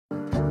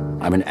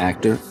I'm an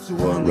actor,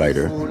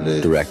 writer,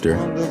 director,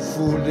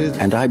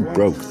 and I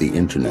broke the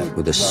internet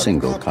with a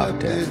single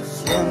cocktail.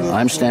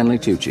 I'm Stanley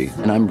Tucci,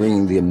 and I'm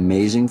bringing the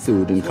amazing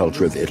food and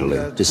culture of Italy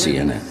to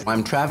CNN.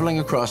 I'm traveling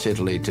across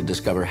Italy to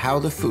discover how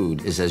the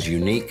food is as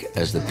unique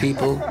as the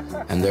people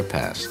and their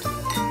past.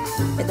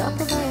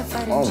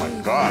 Oh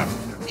my God,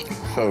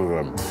 so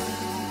good.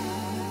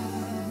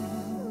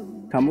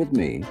 Come with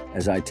me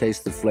as I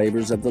taste the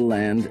flavors of the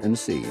land and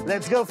sea.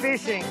 Let's go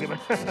fishing.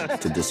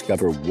 To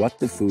discover what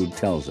the food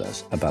tells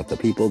us about the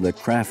people that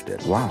craft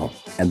it. Wow.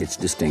 And its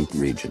distinct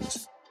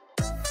regions.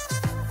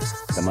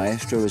 The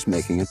maestro is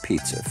making a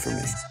pizza for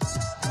me.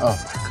 Oh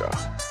my God.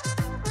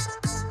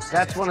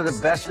 That's one of the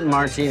best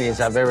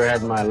martinis I've ever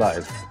had in my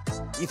life.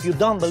 If you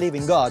don't believe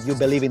in God, you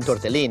believe in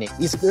tortellini.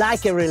 It's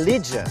like a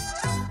religion.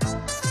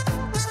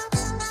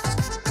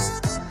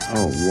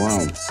 Oh,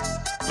 wow.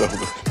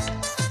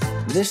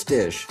 This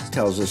dish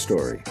tells a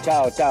story.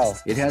 Ciao, ciao.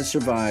 It has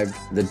survived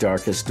the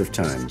darkest of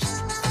times.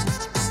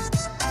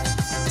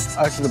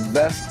 That's the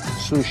best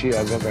sushi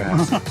I've ever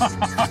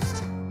had.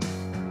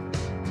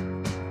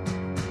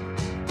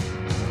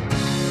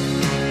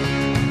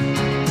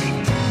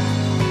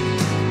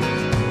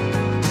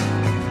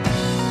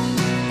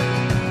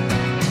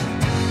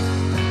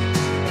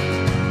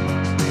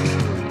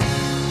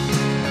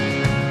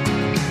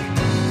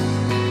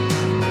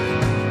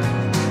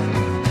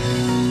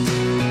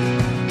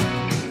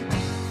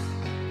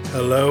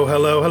 Hello,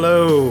 hello,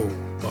 hello.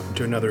 Welcome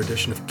to another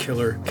edition of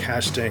Killer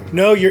Casting.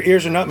 No, your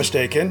ears are not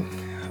mistaken.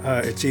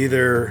 It's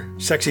either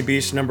Sexy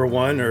Beast number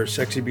 1 or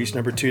Sexy Beast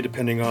number 2,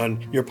 depending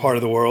on your part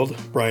of the world.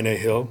 Brian A.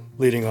 Hill,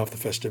 leading off the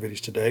festivities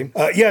today.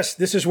 Yes,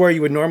 this is where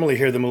you would normally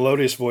hear the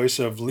melodious voice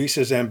of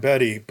Lisa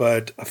Zambetti,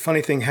 but a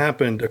funny thing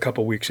happened a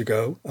couple weeks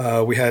ago.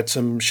 We had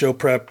some show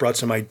prep, brought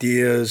some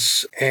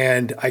ideas,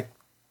 and I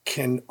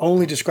can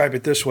only describe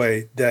it this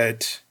way,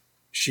 that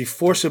she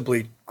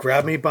forcibly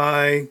grabbed me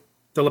by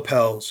the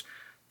lapels,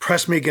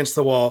 pressed me against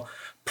the wall,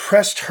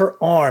 pressed her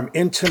arm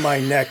into my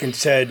neck and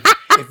said,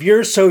 if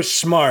you're so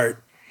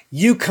smart,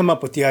 you come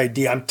up with the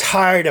idea. I'm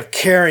tired of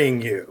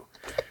carrying you.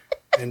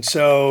 And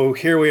so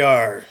here we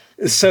are.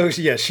 So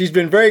yes, she's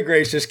been very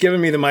gracious, giving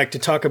me the mic to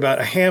talk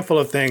about a handful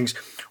of things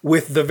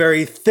with the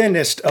very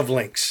thinnest of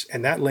links.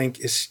 And that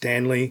link is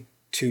Stanley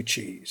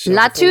Tucci. So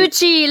La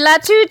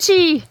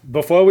Tucci.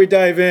 Before we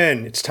dive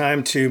in, it's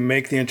time to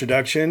make the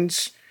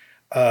introductions.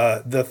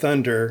 The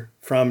Thunder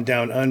from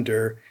Down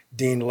Under,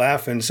 Dean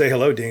Laffin. Say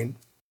hello, Dean.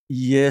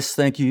 Yes,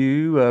 thank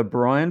you,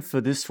 Brian, for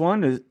this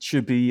one. It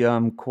should be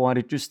quite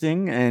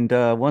interesting. And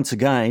once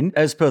again,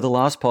 as per the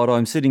last pod,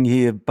 I'm sitting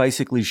here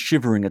basically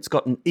shivering. It's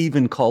gotten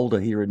even colder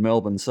here in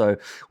Melbourne. So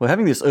we're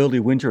having this early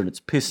winter and it's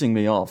pissing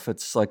me off.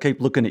 I keep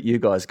looking at you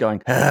guys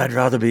going, I'd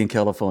rather be in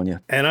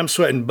California. And I'm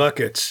sweating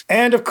buckets.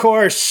 And of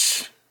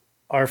course,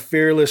 our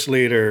fearless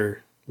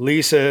leader,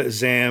 Lisa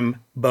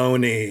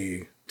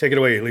Zamboni. Take it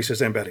away, Lisa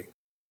Zambetti.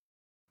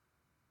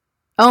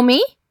 Oh,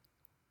 me?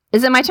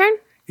 Is it my turn?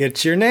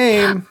 It's your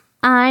name.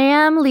 I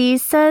am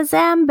Lisa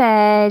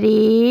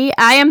Zambetti.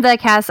 I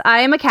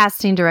am a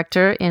casting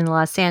director in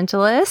Los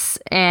Angeles.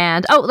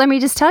 And let me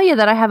just tell you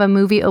that I have a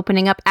movie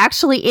opening up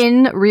actually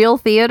in real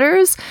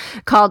theaters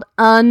called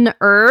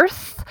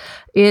Unearth.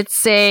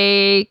 It's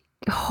a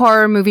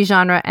horror movie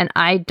genre, and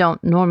I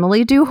don't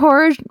normally do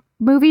horror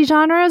movie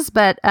genres,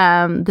 but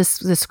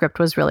this script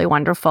was really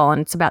wonderful,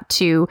 and it's about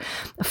 2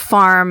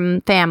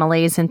 farm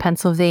families in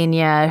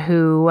Pennsylvania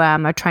who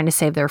are trying to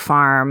save their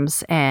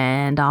farms,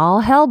 and all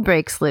hell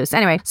breaks loose.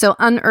 Anyway, so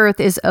Unearth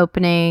is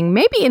opening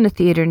maybe in a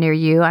theater near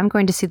you. I'm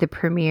going to see the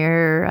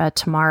premiere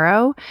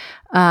tomorrow.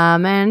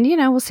 And,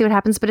 we'll see what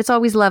happens. But it's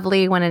always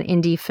lovely when an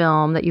indie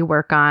film that you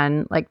work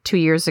on like 2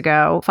 years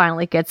ago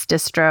finally gets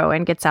distro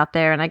and gets out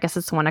there. And I guess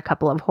it's won a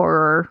couple of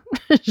horror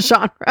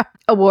genre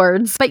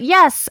awards. But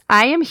yes,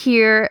 I am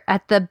here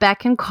at the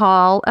beck and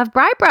call of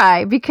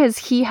Bri because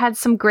he had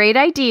some great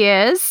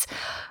ideas.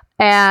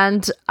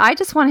 And I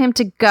just want him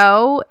to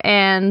go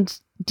and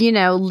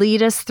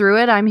lead us through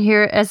it. I'm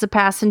here as a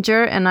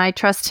passenger and I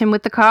trust him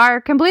with the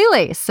car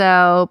completely.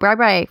 So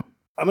Bri.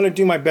 I'm going to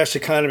do my best to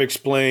kind of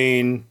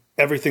explain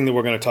everything that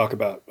we're going to talk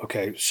about.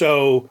 Okay.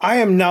 So I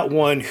am not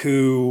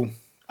I'm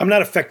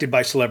not affected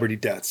by celebrity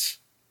deaths,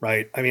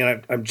 right? I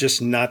mean, I'm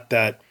just not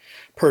that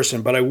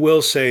person, but I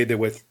will say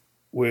that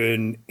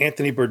when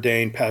Anthony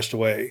Bourdain passed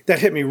away, that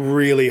hit me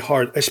really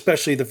hard,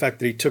 especially the fact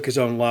that he took his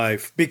own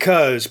life,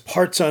 because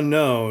Parts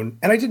Unknown,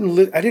 and I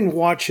didn't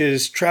watch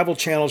his Travel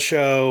Channel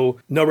show,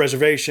 No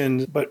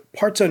Reservations, but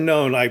Parts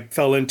Unknown I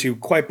fell into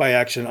quite by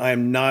accident. I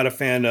am not a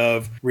fan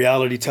of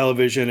reality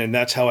television, and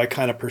that's how I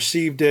kind of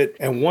perceived it.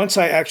 And once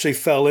I actually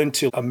fell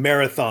into a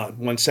marathon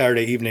one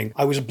Saturday evening,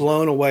 I was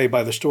blown away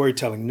by the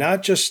storytelling,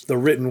 not just the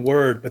written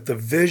word, but the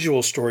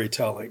visual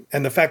storytelling.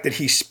 And the fact that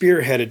he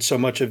spearheaded so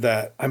much of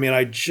that. I mean,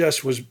 I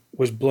just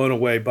was blown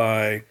away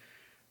by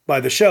by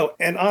the show.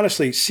 And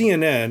honestly,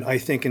 CNN, I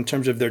think in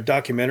terms of their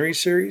documentary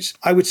series,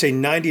 I would say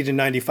 90 to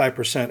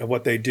 95% of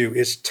what they do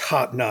is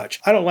top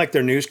notch. I don't like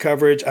their news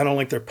coverage. I don't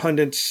like their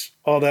pundits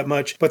all that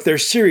much, but their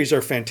series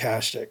are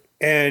fantastic.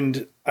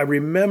 And I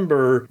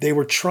remember they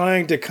were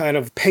trying to kind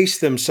of pace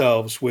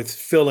themselves with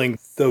filling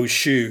those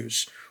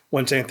shoes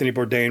once Anthony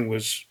Bourdain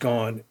was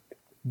gone.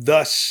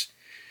 Thus,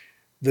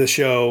 the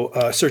show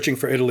Searching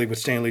for Italy with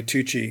Stanley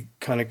Tucci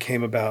kind of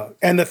came about.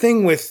 And the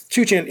thing with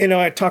Tucci, and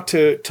I talked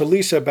to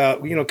Lisa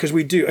about, because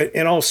we do,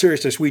 in all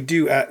seriousness, we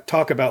do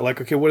talk about like,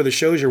 okay, what are the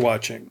shows you're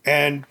watching?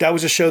 And that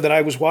was a show that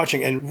I was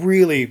watching and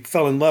really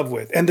fell in love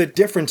with. And the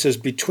differences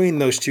between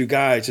those two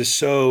guys is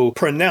so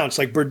pronounced.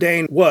 Like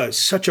Bourdain was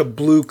such a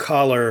blue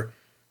collar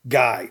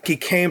guy. He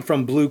came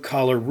from blue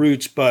collar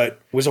roots,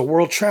 but was a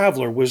world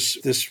traveler, was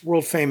this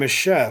world famous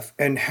chef,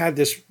 and had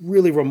this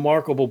really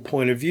remarkable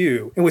point of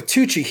view. And with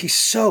Tucci, he's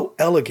so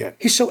elegant.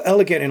 He's so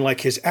elegant in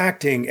like his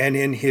acting and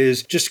in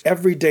his just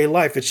everyday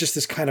life. It's just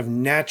this kind of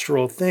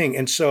natural thing.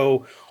 And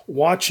so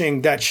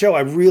watching that show,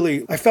 I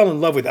fell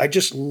in love with it. I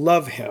just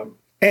love him.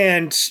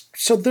 And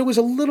so there was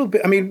a little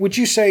bit, would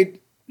you say,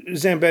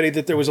 Zambetti,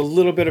 that there was a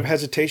little bit of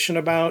hesitation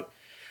about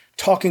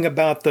talking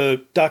about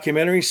the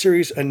documentary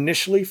series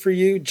initially for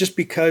you, just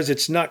because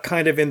it's not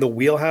kind of in the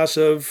wheelhouse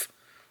of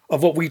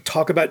what we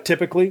talk about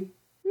typically?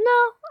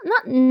 No,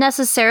 not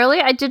necessarily.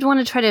 I did want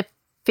to try to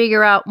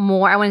figure out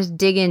more. I wanted to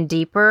dig in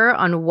deeper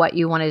on what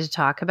you wanted to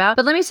talk about.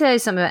 But let me tell you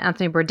something about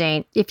Anthony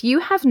Bourdain. If you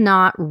have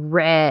not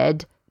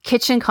read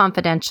Kitchen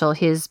Confidential,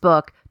 his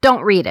book,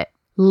 don't read it.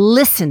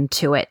 Listen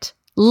to it.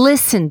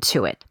 Listen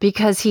to it,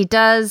 because he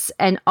does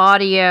an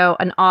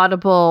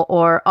audible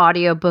or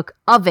audiobook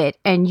of it,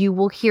 and you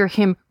will hear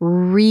him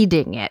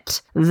reading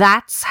it.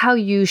 That's how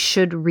you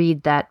should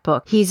read that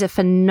book. He's a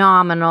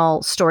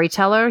phenomenal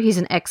storyteller. He's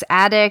an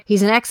ex-addict.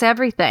 He's an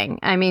ex-everything.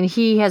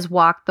 He has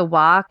walked the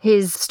walk.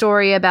 His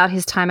story about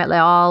his time at Les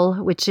Halles,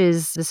 which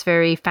is this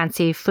very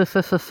fancy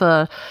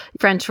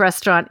French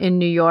restaurant in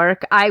New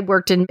York. I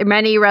worked in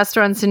many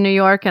restaurants in New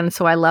York, and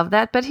so I love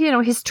that. But,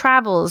 his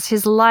travels,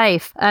 his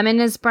life, and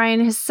as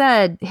Brian has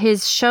said,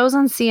 his shows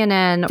on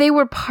CNN, they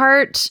were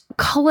part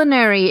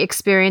culinary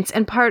experience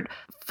and part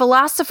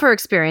philosopher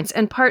experience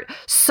and part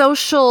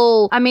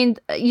social.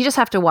 You just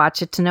have to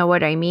watch it to know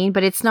what I mean,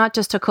 but it's not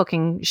just a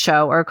cooking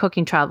show or a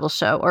cooking travel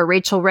show or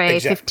Rachel Ray,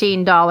 exactly.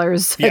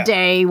 $15 a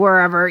day,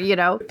 wherever,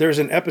 There's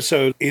an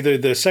episode, either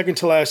the second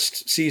to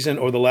last season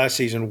or the last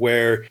season,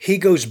 where he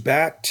goes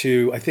back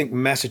to, I think,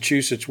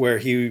 Massachusetts, where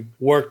he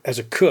worked as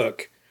a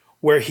cook,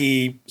 where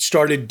he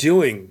started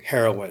doing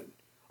heroin.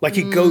 Like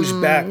he goes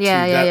back to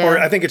that, or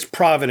I think it's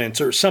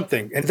Providence or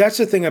something. And that's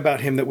the thing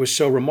about him that was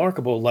so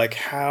remarkable, like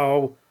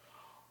how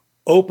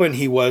open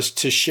he was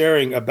to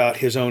sharing about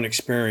his own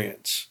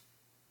experience.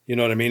 You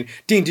know what I mean?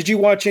 Dean, did you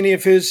watch any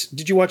of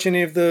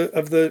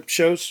the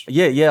shows?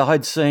 Yeah,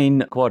 I'd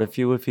seen quite a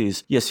few of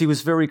his. Yes, he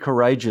was very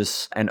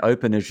courageous and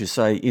open, as you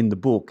say, in the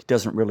book.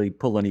 Doesn't really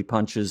pull any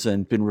punches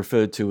and been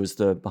referred to as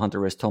the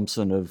Hunter S.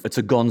 Thompson of, it's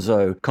a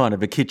gonzo kind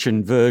of a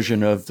kitchen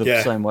version of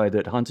the same way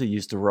that Hunter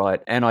used to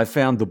write. And I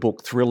found the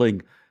book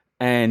thrilling,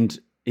 and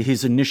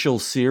his initial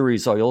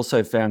series I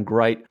also found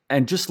great,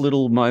 and just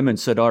little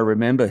moments that I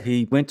remember.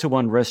 He went to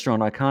one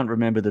restaurant, I can't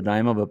remember the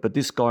name of it, but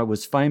this guy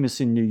was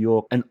famous in New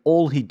York, and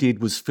all he did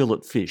was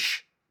fillet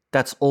fish.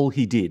 That's all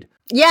he did.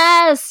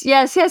 Yes.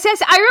 I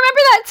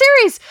remember that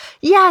series.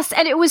 Yes,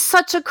 and it was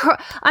such a.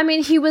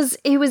 He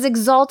was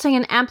exalting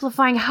and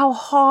amplifying how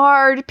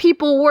hard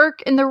people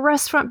work in the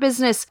restaurant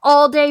business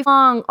all day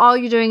long. All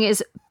you're doing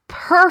is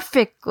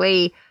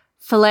perfectly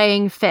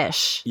filleting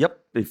fish. Yep.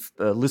 If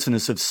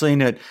listeners have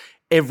seen it,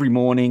 every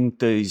morning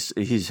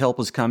his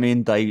helpers come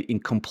in. They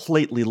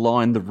completely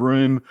line the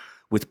room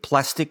with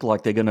plastic,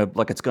 like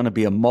it's gonna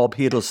be a mob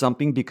hit or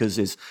something, because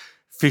there's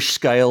fish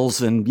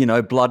scales and,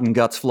 blood and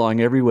guts flying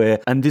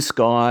everywhere. And this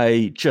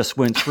guy just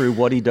went through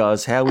what he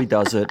does, how he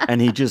does it, and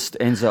he just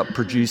ends up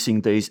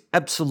producing these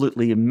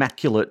absolutely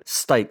immaculate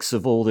steaks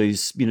of all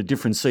these,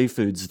 different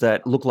seafoods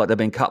that look like they've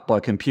been cut by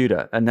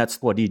computer. And that's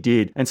what he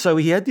did. And so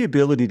he had the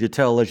ability to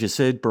tell, as you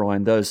said,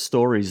 Brian, those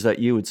stories that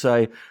you would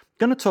say,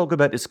 going to talk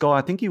about this guy.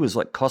 I think he was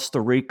like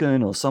Costa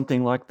Rican or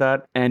something like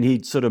that. And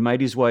he'd sort of made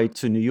his way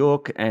to New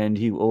York, and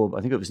I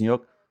think it was New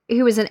York.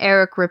 He was in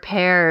Eric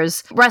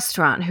Ripier's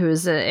restaurant,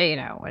 who's an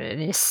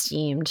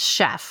esteemed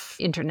chef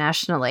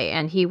internationally,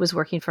 and he was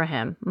working for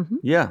him. Mm-hmm.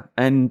 Yeah,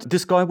 and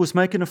this guy was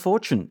making a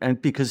fortune,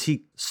 and because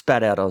he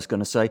spat out,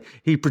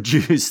 he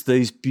produced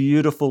these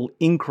beautiful,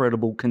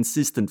 incredible,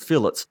 consistent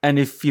fillets. And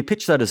if you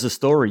pitch that as a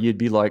story, you'd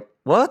be like,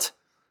 what?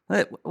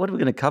 What are we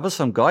going to cover?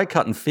 Some guy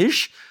cutting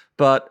fish?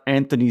 But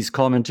Anthony's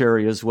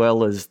commentary, as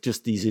well as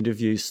just his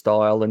interview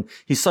style, and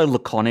he's so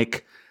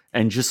laconic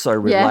and just so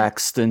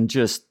relaxed and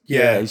just,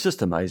 he's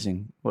just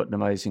amazing. What an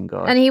amazing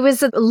guy. And he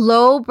was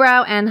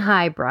lowbrow and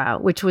highbrow,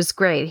 which was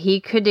great.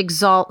 He could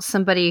exalt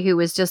somebody who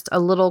was just a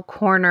little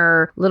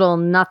corner, little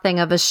nothing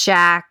of a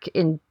shack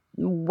in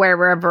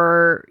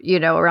wherever,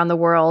 around the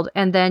world,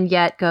 and then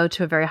yet go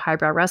to a very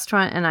highbrow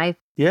restaurant. And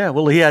he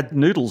had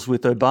noodles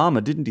with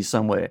Obama, didn't he,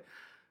 somewhere?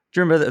 Do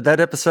you remember that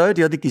episode?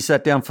 I think he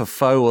sat down for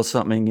pho or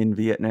something in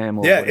Vietnam.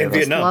 Or Yeah, whatever. in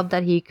Vietnam. I love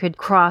that he could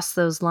cross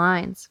those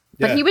lines.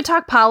 But Yeah. he would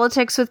talk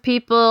politics with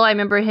people. I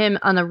remember him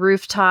on a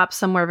rooftop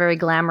somewhere very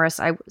glamorous,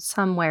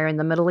 somewhere in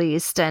the Middle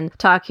East, and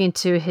talking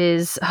to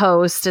his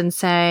host and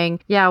saying,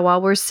 yeah,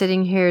 while we're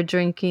sitting here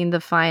drinking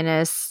the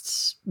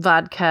finest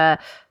vodka,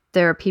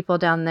 there are people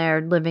down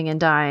there living and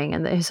dying.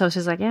 And his host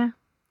is like, yeah,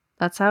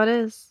 that's how it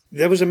is.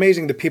 That was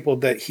amazing, the people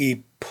that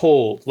he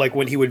pulled, like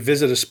when he would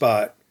visit a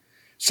spot.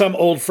 Some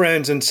old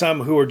friends and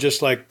some who were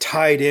just like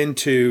tied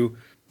into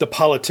the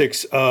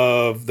politics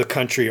of the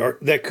country, or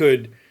that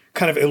could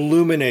kind of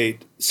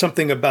illuminate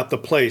something about the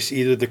place,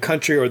 either the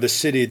country or the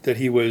city that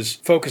he was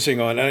focusing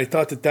on. And I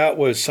thought that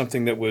was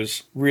something that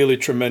was really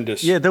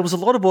tremendous. Yeah, there was a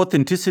lot of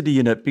authenticity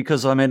in it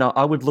because, I mean,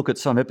 I would look at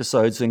some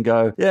episodes and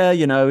go, yeah,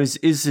 you know, is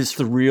this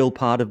the real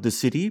part of the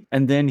city?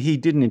 And then he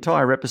did an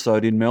entire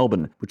episode in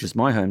Melbourne, which is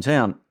my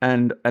hometown.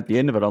 And at the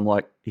end of it, I'm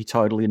like, he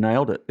totally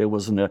nailed it. There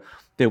wasn't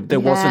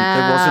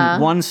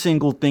one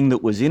single thing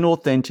that was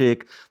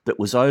inauthentic, that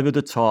was over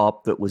the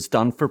top, that was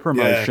done for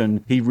promotion. Yeah.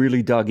 He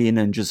really dug in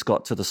and just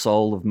got to the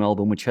soul of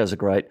Melbourne, which has a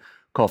great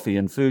coffee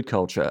and food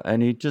culture.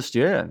 And he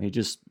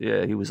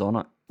was on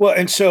it. Well,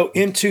 and so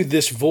into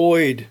this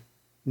void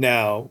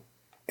now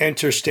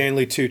enter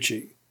Stanley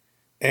Tucci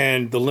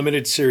and the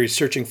limited series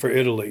Searching for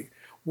Italy,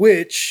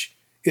 which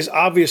is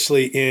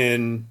obviously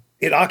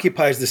it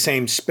occupies the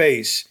same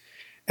space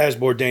as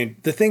Bourdain.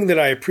 The thing that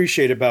I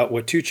appreciate about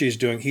what Tucci is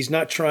doing, he's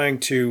not trying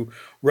to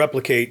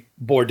replicate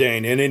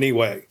Bourdain in any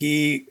way.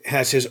 He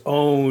has his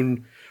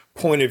own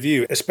point of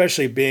view,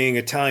 especially being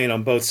Italian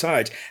on both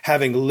sides.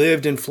 Having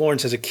lived in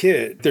Florence as a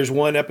kid, there's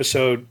one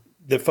episode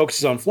that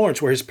focuses on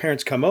Florence where his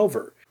parents come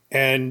over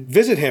and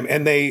visit him,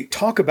 and they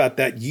talk about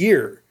that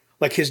year.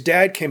 Like his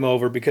dad came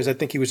over because I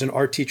think he was an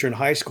art teacher in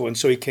high school, and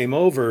so he came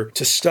over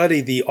to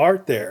study the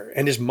art there.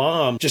 And his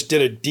mom just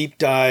did a deep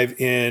dive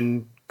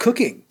in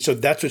cooking. So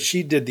that's what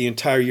she did the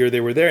entire year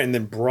they were there, and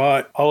then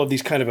brought all of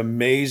these kind of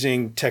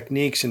amazing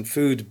techniques and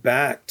foods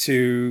back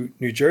to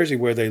New Jersey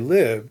where they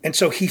live. And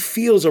so he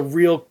feels a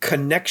real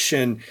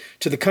connection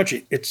to the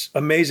country. It's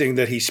amazing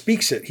that he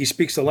speaks it. He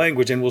speaks the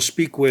language and will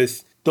speak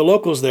with the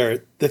locals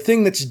there. The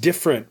thing that's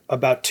different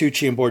about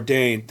Tucci and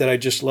Bourdain that I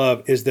just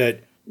love is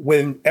that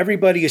when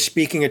everybody is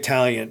speaking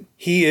Italian,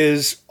 he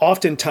is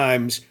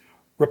oftentimes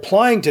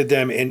replying to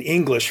them in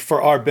English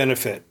for our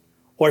benefit.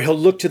 Or he'll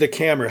look to the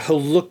camera,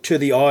 he'll look to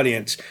the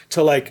audience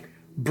to like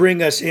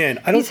bring us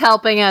in. He's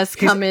helping us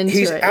come into it.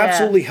 He's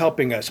absolutely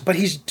helping us, but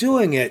he's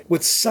doing it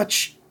with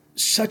such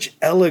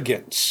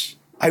elegance.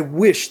 I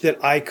wish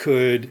that I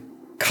could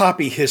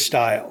copy his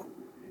style.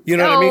 You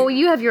know what I mean? Oh,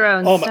 you have your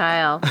own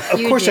style. Of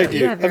course I do.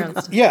 You have your own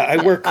style. Yeah, I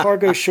wear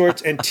cargo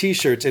shorts and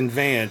T-shirts and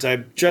Vans.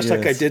 I'm dressed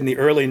like I did in the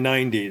early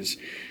 90s.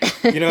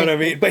 You know what I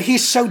mean? But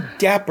he's so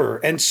dapper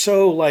and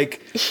so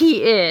like...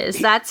 He is.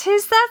 That's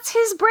his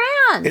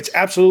brand. It's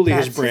absolutely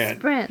his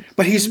brand.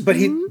 But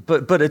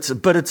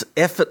it's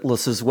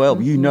effortless as well.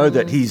 Mm-hmm. You know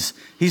that he's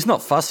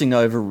not fussing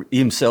over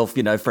himself,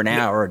 you know, for an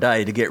hour a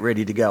day to get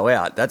ready to go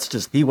out. That's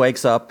just, he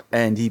wakes up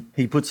and he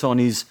puts on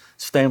his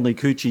Stanley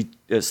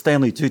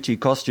Tucci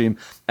costume,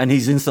 and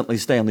he's instantly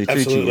Stanley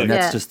Tucci, and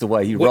that's just the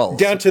way he rolls.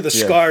 Down to the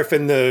scarf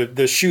and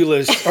the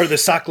shoeless or the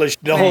sockless,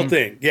 the whole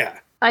thing. Yeah.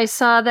 I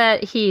saw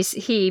that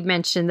he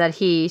mentioned that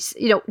he's,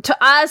 you know, to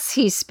us,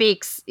 he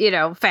speaks, you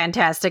know,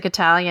 fantastic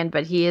Italian,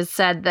 but he has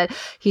said that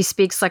he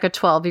speaks like a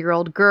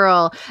 12-year-old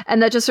girl.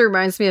 And that just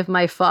reminds me of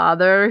my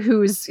father,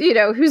 who's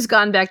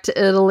gone back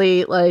to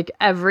Italy like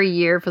every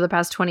year for the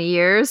past 20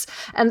 years.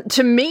 And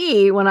to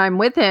me, when I'm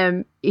with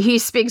him, he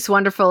speaks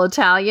wonderful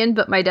Italian,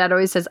 but my dad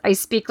always says, I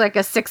speak like a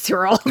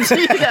 6-year-old,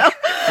 you know?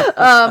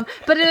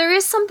 But there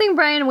is something,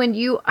 Brian, when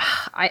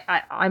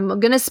I'm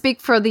going to speak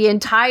for the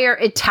entire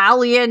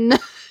Italian,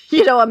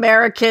 you know,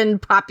 American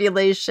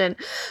population,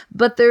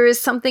 but there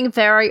is something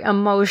very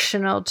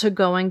emotional to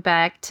going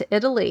back to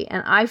Italy.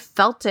 And I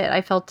felt it.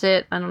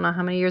 I don't know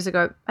how many years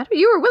ago.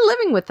 You were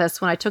living with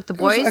us when I took the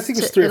boys I think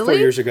it was 3 or 4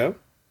 years ago.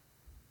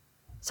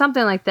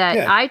 Something like that.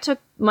 Yeah. I took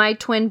my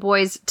twin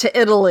boys to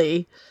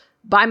Italy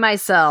by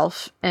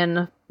myself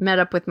and met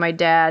up with my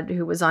dad,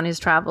 who was on his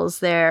travels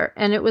there.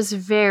 And it was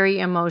very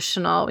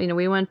emotional. You know,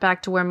 we went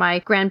back to where my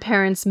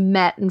grandparents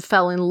met and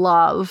fell in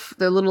love,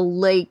 their little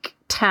lake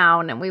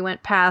town. And we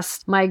went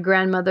past my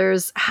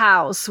grandmother's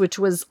house, which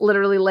was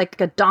literally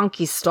like a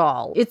donkey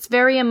stall. It's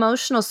very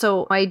emotional.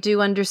 So I do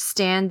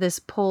understand this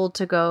pull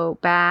to go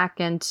back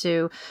and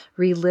to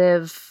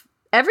relive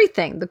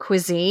everything, the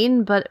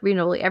cuisine, but, you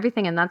know,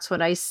 everything. And that's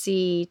what I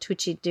see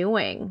Tucci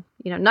doing.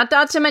 You know, not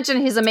to mention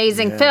his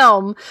amazing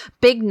film,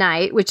 Big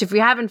Night, which if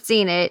you haven't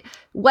seen it,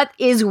 what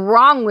is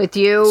wrong with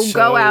you?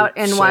 Go out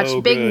and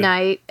watch Big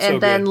Night,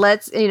 and then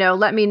let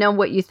me know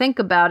what you think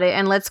about it,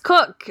 and let's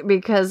cook,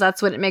 because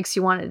that's what it makes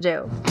you want to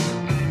do.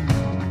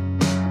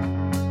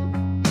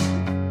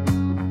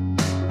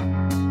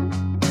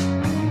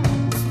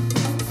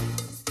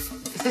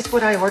 Is this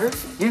what I ordered?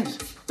 Yes,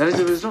 that is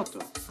the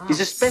risotto. It's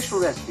a special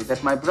recipe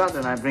that my brother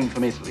and I bring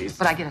from Italy.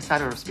 But I get a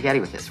starter of spaghetti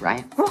with this,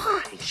 right?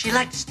 Why? She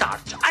likes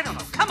starch. I don't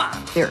know. Come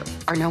on. There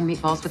are no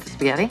meatballs with the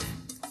spaghetti?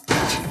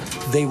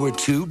 They were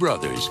two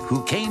brothers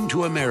who came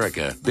to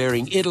America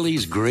bearing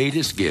Italy's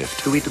greatest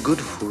gift. To eat good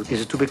food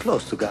is to be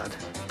close to God.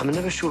 I'm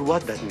never sure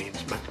what that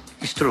means, but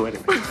it's true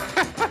anyway.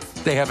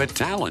 They have a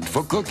talent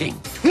for cooking.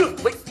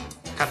 Wait.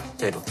 Cut the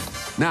table.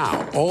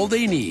 Now, all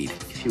they need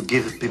If you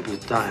give people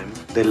time,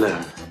 they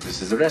learn.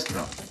 This is a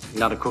restaurant,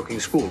 not a cooking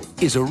school.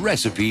 is a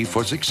recipe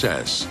for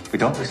success. If we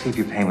don't receive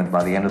your payment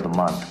by the end of the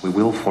month, we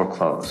will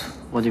foreclose.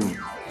 What do you mean?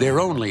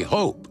 Their only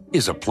hope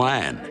is a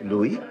plan.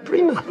 Louis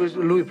Prima. Who's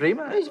Louis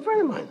Prima? He's a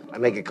friend of mine. I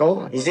make a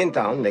call. He's in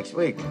town next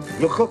week.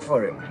 You cook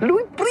for him.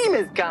 Louis Prima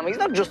is coming. He's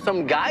not just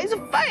some guy. He's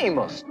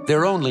famous.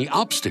 Their only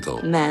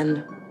obstacle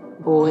Men,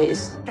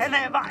 boys.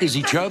 is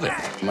each other.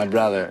 My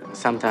brother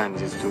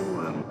sometimes is too,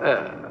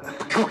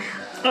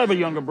 I have a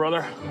younger brother.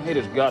 I hate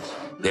his guts.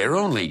 Their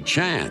only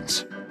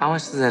chance How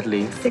much does that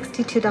leave?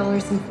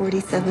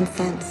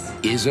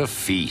 $62.47. is a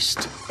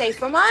feast. Stay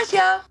for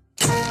Masha.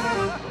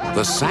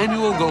 The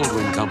Samuel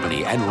Goldwyn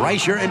Company and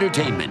Reicher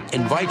Entertainment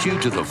invite you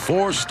to the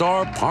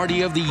 4-star Party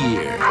of the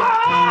Year.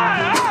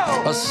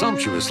 A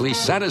sumptuously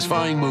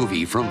satisfying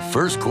movie from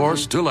first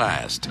course to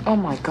last. Oh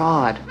my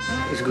God.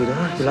 He's good,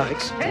 huh? He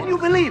likes. Can you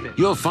believe it?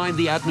 You'll find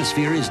the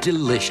atmosphere is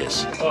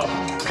delicious.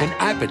 An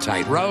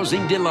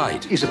appetite-rousing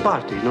delight. It's a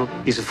party, you know?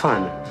 It's a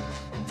fun.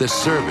 The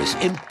service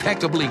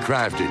impeccably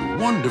crafted,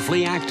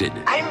 wonderfully acted.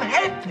 I'm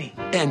happy.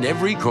 And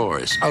every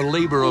chorus, a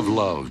labor of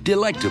love,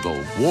 delectable,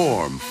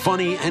 warm,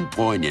 funny, and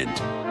poignant.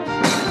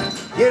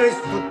 Here is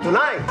food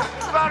tonight.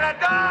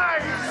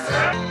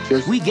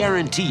 Paradise! We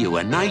guarantee you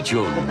a night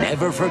you'll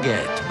never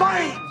forget.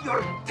 Bite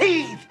your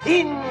teeth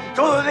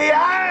into the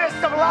ass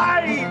of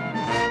life.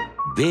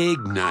 Big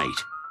night.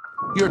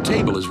 Your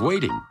table is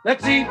waiting.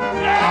 Let's eat.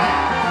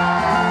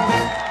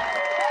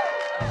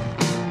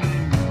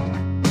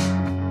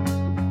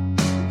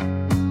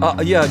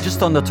 Yeah,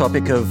 just on the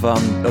topic of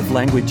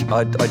language,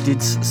 I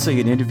did see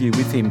an interview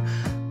with him,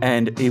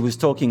 and he was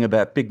talking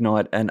about Big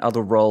Night and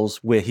other roles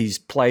where he's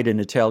played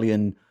an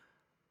Italian,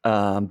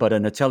 but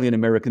an Italian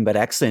American, but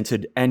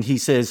accented, and he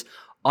says,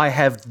 "I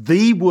have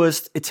the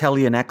worst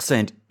Italian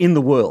accent in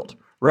the world."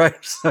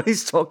 Right? So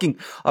he's talking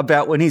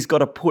about when he's got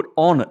to put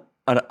on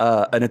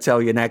an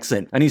Italian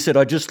accent, and he said,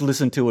 "I just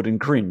listened to it and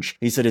cringe."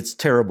 He said it's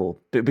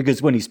terrible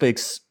because when he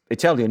speaks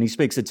Italian,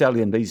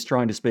 but he's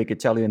trying to speak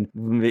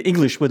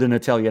English with an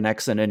Italian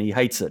accent, and he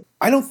hates it.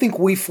 I don't think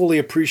we fully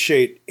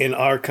appreciate in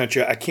our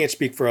country, I can't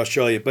speak for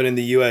Australia, but in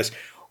the US,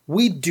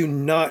 we do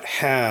not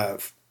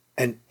have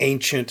an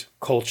ancient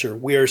culture.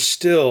 We are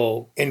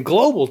still, in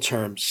global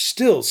terms,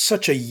 still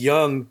such a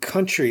young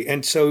country.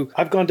 And so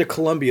I've gone to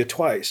Colombia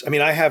twice. I mean,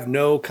 I have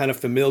no kind of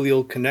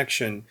familial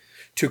connection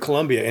to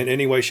Colombia in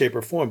any way, shape,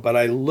 or form, but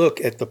I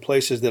look at the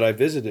places that I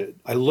visited.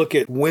 I look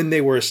at when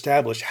they were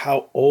established,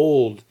 how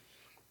old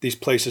these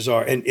places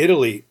are. And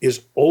Italy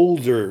is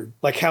older,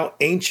 like how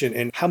ancient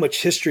and how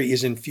much history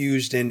is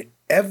infused in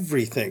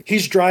everything.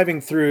 He's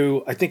driving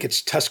through, I think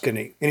it's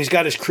Tuscany, and he's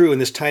got his crew in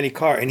this tiny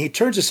car, and he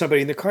turns to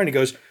somebody in the car and he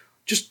goes,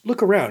 "Just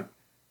look around.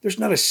 There's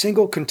not a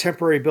single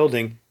contemporary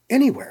building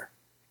anywhere.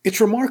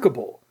 It's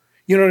remarkable."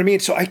 You know what I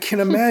mean? So I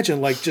can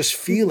imagine like just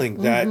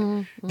feeling that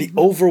the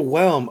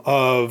overwhelm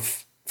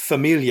of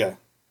familia,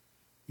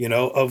 you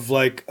know, of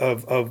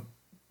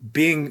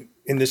being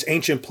in this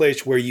ancient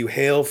place where you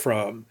hail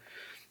from,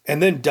 and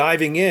then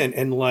diving in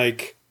and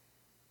like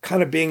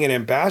kind of being an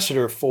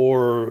ambassador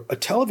for a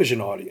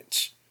television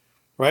audience,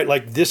 right?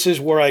 Like this is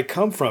where I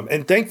come from.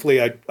 And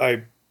thankfully I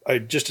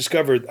just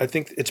discovered, I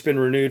think it's been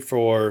renewed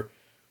for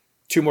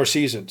 2 more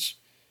seasons.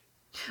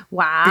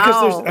 Wow.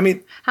 Because there's,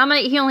 how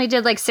many? He only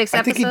did like 6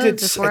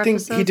 episodes? I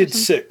think he did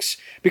 6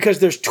 because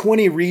there's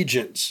 20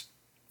 regions.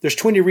 There's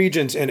 20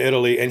 regions in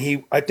Italy,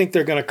 and I think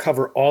they're going to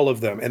cover all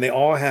of them. And they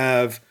all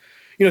have,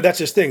 you know, that's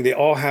his thing. They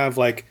all have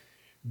like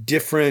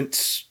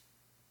different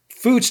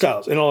food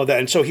styles and all of that.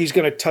 And so he's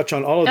going to touch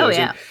on all of those.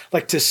 Yeah. And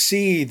like to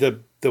see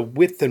the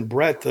width and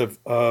breadth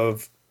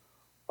of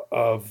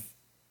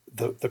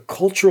the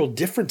cultural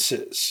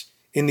differences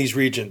in these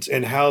regions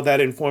and how that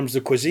informs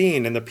the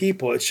cuisine and the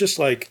people. It's just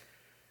like,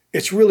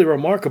 it's really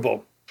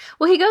remarkable.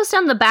 Well, he goes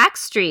down the back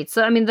streets.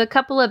 I mean, the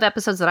couple of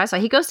episodes that I saw,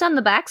 he goes down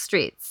the back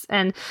streets,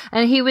 and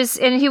he was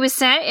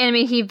saying, I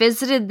mean, he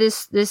visited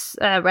this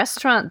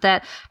restaurant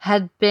that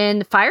had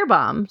been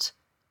firebombed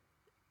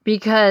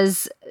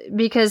because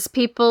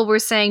people were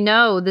saying,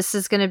 no, this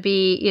is going to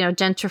be, you know,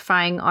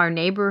 gentrifying our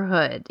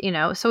neighborhood, you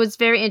know. So it's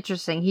very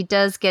interesting. He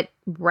does get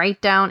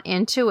right down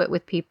into it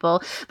with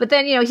people, but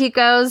then, you know, he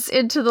goes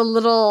into the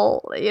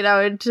little, you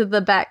know, into the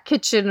back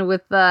kitchen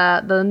with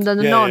the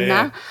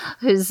nonna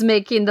who's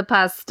making the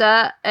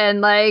pasta,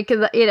 and like,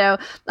 you know,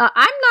 I'm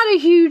not a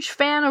huge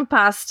fan of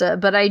pasta,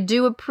 but I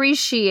do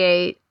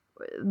appreciate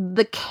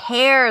the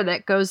care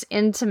that goes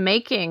into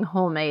making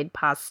homemade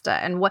pasta.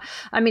 And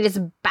it's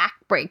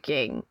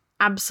backbreaking,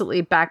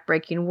 absolutely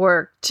backbreaking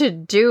work to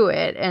do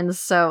it. And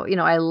so, you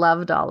know, I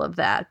loved all of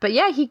that. But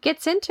yeah, he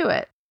gets into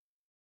it.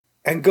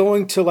 and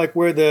going to like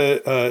where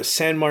the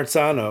San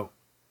Marzano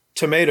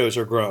tomatoes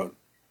are grown,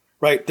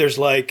 right? There's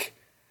like,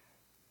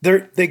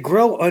 they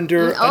grow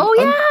under,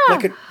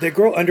 they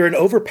grow under an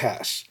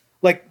overpass.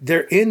 Like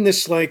they're in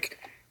this like,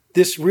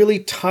 this really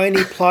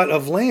tiny plot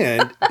of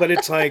land, but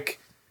it's like,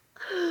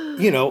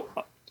 you know,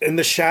 in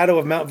the shadow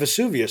of Mount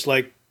Vesuvius,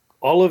 like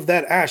all of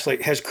that ash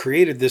like has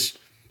created this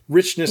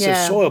richness of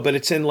soil, but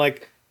it's in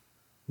like,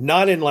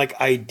 not in like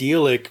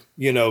idyllic,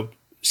 you know,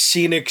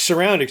 scenic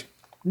surroundings.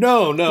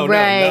 No,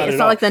 right. It's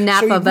not like the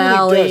Napa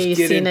Valley really does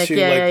get scenic. into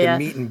the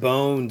meat and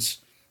bones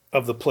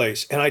of the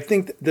place. And I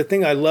think the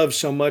thing I love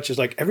so much is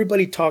like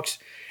everybody you talk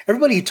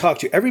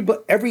to,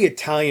 every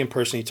Italian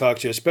person you talk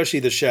to, especially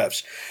the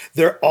chefs,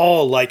 they're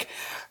all like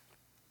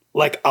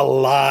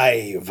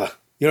alive.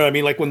 You know what I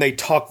mean? Like when they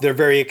talk, they're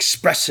very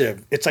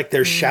expressive. It's like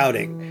they're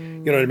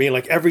shouting. You know what I mean?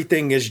 Like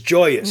everything is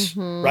joyous,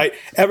 right?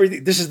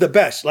 This is the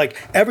best. Like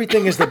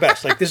everything is the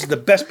best. Like this is the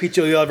best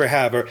pizza you'll ever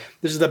have, or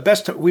this is the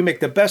best. We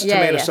make the best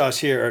tomato sauce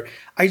here. Or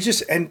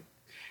and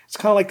it's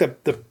kind of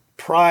like the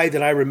pride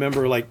that I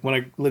remember, like when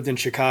I lived in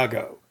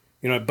Chicago.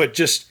 You know, but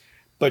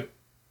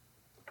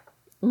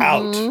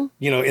out.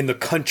 You know, in the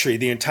country,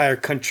 the entire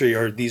country,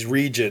 or these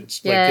regions,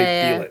 like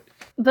they feel it.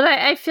 But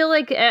I feel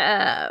like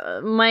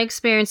my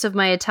experience of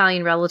my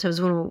Italian relatives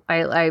when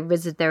I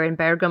visit there in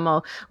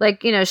Bergamo,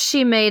 like, you know,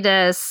 she made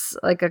us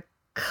like a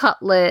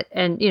cutlet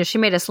and, you know, she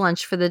made us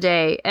lunch for the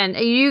day. And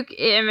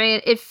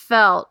it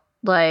felt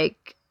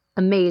like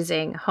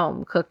amazing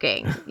home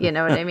cooking. You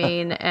know what I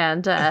mean?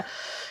 And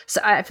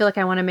so I feel like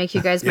I want to make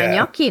you guys my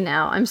gnocchi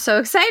now. I'm so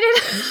excited.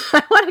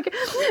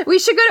 We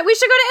should go to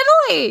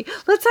Italy.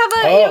 Let's have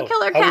a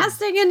killer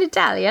casting in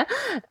Italia.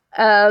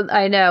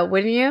 I know.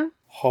 Wouldn't you?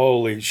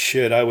 Holy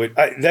shit!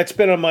 That's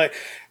been on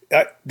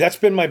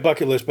my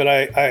bucket list, but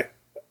I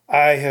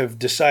have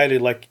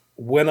decided, like,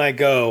 when I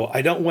go,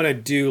 I don't want to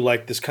do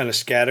like this kind of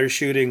scatter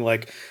shooting,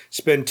 like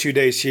spend 2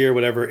 days here,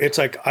 whatever. It's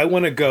like I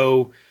want to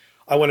do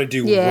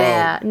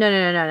Rome.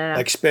 No.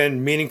 Like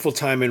spend meaningful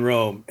time in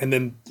Rome and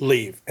then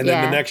leave, and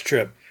then the next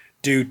trip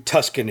do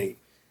Tuscany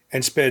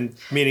and spend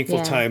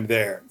meaningful time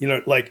there. You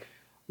know, like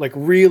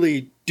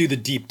really do the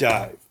deep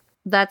dive.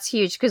 That's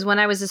huge, because when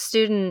I was a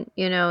student,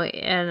 you know,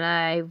 and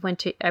I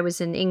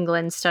was in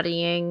England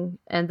studying,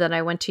 and then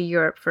I went to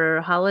Europe for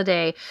a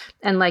holiday.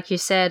 And like you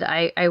said,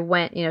 I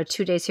went, you know,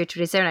 2 days here, 2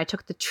 days there, and I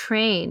took the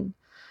train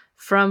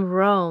from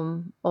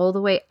Rome all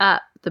the way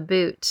up the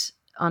Boot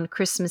on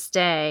Christmas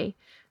Day.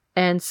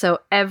 And so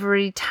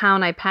every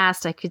town I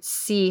passed, I could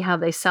see how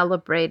they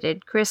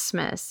celebrated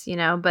Christmas, you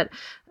know,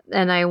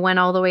 and I went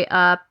all the way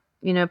up,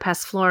 you know,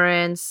 past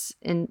Florence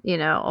and, you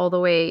know, all the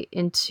way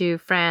into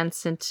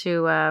France,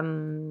 into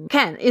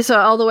Caen. So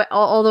all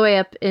the way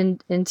up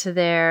into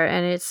there.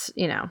 And it's,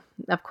 you know,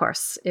 of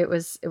course it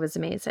was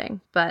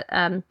amazing. But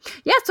so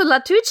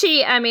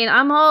Lattucci, I mean,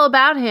 I'm all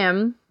about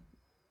him,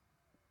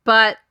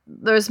 but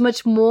there's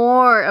much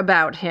more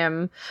about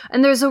him.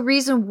 And there's a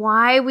reason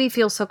why we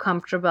feel so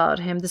comfortable about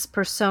him, this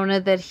persona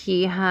that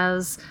he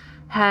has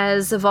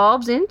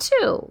evolved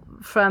into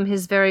from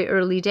his very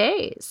early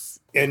days.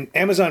 In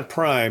Amazon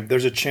Prime,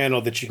 there's a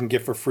channel that you can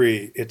get for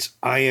free. It's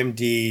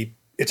IMDb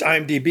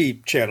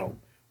channel,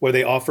 where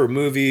they offer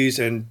movies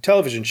and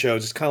television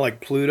shows. It's kind of like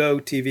Pluto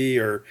TV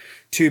or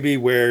Tubi,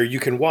 where you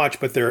can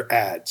watch, but there are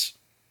ads.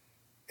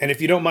 And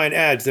if you don't mind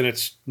ads, then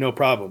it's no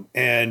problem.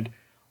 And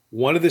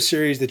one of the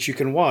series that you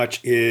can watch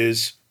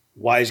is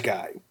Wise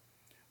Guy,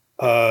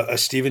 a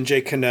Stephen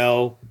J.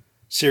 Cannell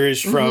series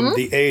from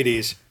the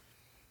 80s.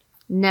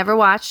 Never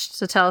watched,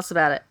 so tell us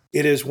about it.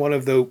 It is one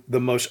of the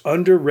most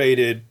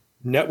underrated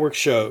network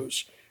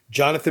shows.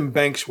 Jonathan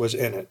Banks was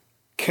in it.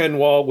 Ken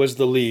Wall was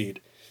the lead.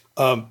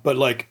 But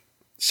like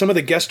some of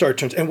the guest star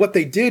turns, and what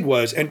they did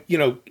was, and you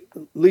know,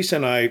 Lisa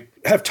and I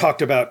have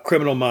talked about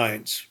Criminal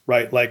Minds,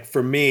 right? Like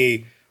for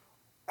me,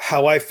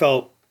 how I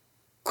felt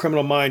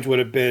Criminal Minds would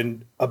have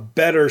been a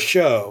better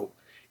show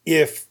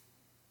if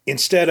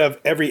instead of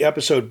every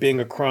episode being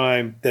a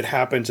crime that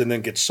happens and then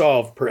gets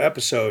solved per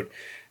episode,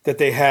 that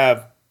they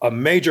have a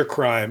major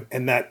crime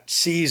and that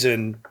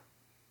season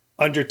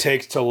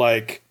undertakes to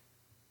like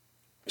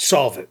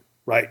solve it,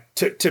 right?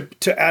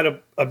 To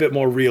add a bit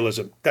more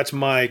realism. That's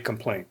my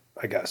complaint,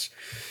 I guess.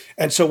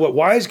 And so what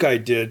Wise Guy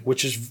did,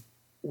 which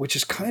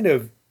is kind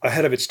of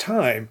ahead of its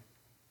time,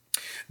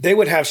 they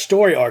would have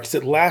story arcs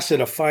that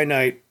lasted a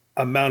finite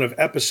amount of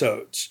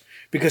episodes,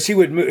 because he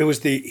was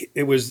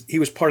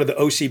part of the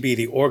OCB,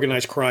 the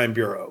Organized Crime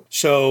Bureau.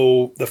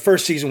 So the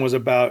first season was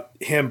about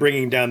him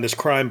bringing down this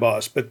crime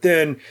boss, but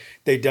then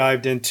they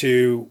dived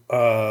into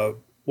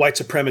white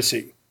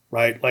supremacy,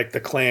 right? Like the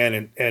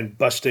Klan and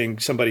busting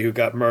somebody who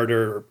got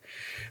murdered.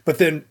 But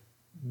then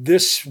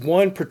this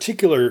one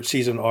particular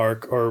season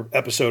arc or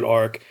episode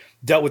arc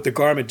dealt with the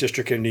garment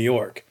district in New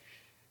York.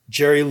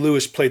 Jerry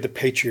Lewis played the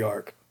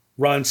patriarch.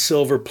 Ron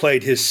Silver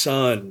played his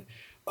son.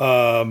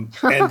 And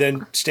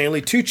then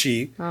Stanley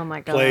Tucci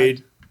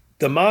played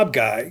the mob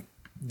guy,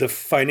 the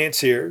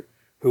financier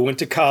who went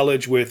to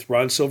college with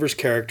Ron Silver's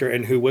character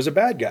and who was a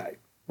bad guy,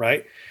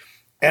 right?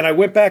 And I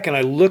went back and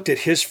I looked at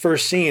his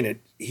first scene.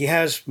 He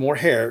has more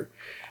hair,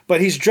 but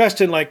he's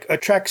dressed in like a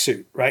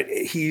tracksuit, right?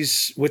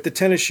 He's with the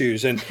tennis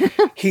shoes, and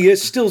he is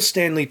still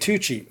Stanley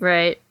Tucci.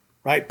 Right.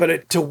 Right.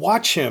 But to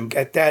watch him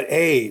at that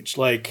age,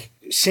 like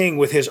sing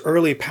with his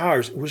early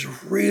powers, it was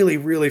really,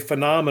 really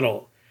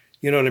phenomenal.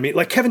 You know what I mean?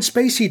 Like Kevin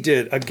Spacey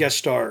did a guest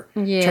star,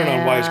 Turn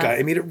On Wise Guy.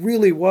 I mean, it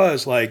really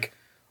was like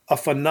a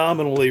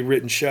phenomenally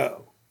written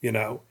show, you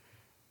know?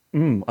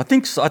 I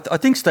think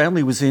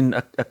Stanley was in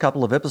a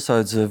couple of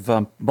episodes of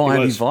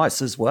Miami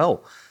Vice as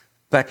well,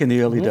 back in the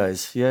early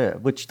days,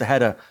 which they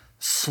had a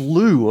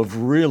slew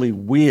of really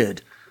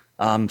weird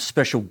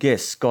special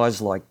guests,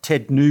 guys like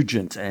Ted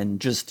Nugent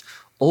and just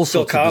all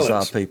sorts of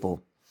bizarre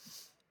people.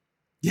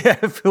 Yeah,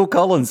 Phil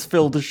Collins,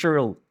 Phil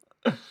DeShrill.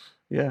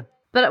 Yeah.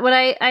 But what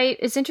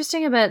it's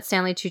interesting about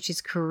Stanley Tucci's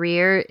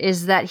career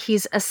is that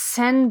he's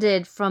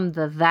ascended from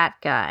that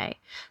guy.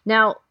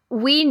 Now,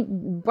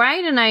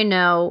 Brian and I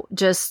know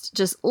just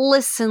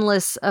lists and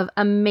lists of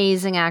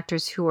amazing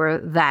actors who are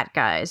that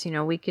guys. You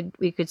know, we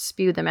could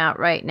spew them out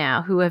right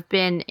now who have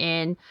been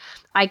in.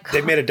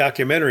 They made a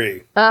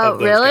documentary. Oh, of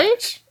those really?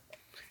 Guys.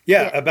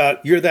 Yeah,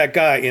 about you're that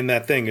guy in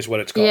that thing is what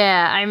it's called.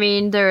 Yeah, I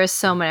mean, there are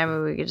so many. I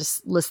mean, we could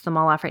just list them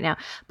all off right now.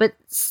 But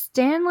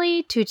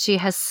Stanley Tucci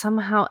has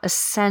somehow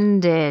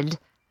ascended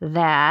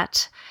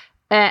that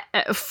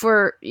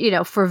for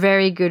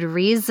very good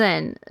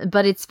reason.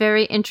 But it's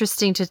very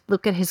interesting to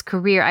look at his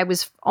career. I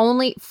was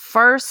only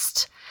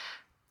first,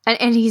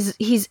 and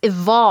he's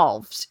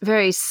evolved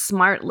very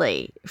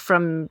smartly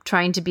from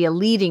trying to be a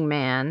leading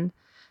man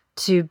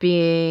to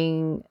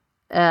being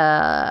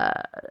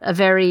a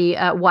very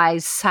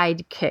wise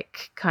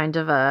sidekick kind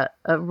of a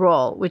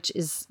role, which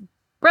is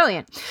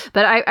brilliant.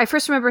 But I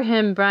first remember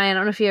him, Brian, I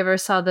don't know if you ever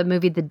saw the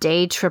movie The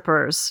Day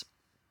Trippers,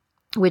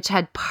 which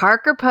had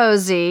Parker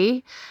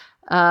Posey,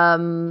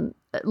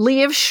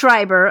 Liev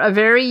Schreiber, a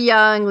very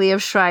young Liev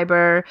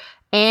Schreiber,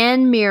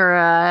 and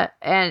Mira,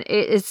 and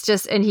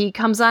and he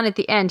comes on at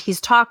the end.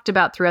 He's talked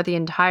about throughout the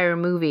entire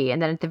movie,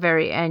 and then at the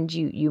very end,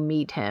 you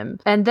meet him.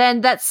 And then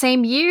that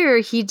same year,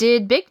 he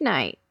did Big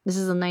Night. This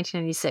is in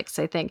 1996,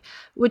 I think,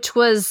 which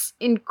was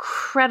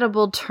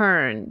incredible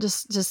turn.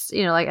 Just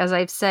like as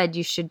I've said,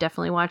 you should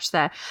definitely watch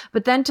that.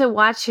 But then to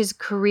watch his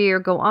career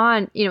go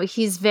on,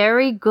 he's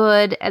very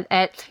good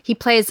at he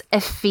plays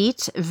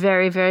effete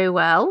very, very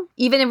well.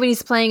 Even when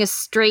he's playing a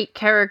straight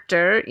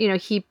character,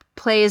 he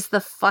plays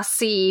the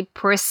fussy,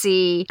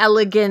 prissy,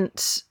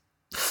 elegant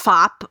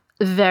fop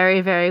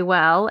very, very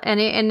well. And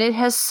it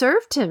has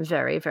served him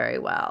very, very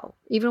well,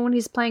 even when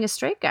he's playing a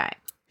straight guy.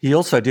 He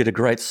also did a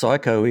great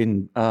psycho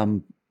in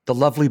The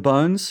Lovely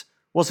Bones.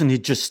 Wasn't he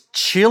just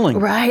chilling?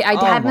 Right. I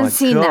haven't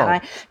seen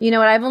that. You know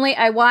what?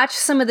 I watched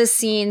some of the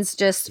scenes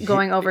just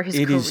going over his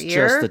career. It is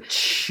just a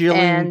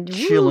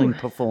chilling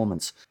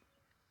performance.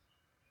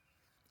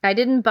 I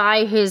didn't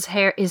buy his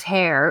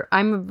hair.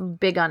 I'm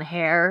big on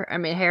hair. I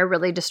mean, hair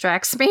really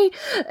distracts me,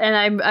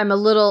 and I'm a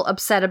little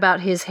upset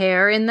about his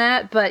hair in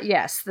that. But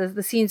yes,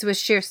 the scenes with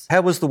Shears.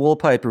 How was the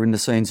wallpaper in the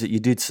scenes that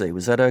you did see?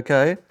 Was that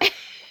okay?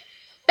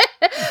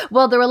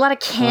 Well, there were a lot of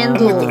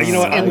candles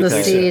in the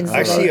scenes.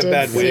 I see a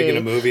bad wig in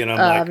a movie, and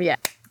I'm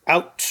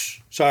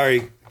ouch,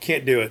 sorry,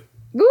 can't do it.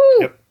 Woo!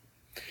 Yep.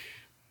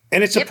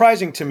 And it's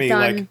surprising to me,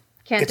 Done.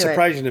 it's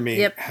surprising to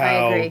me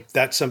how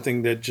that's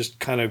something that just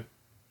kind of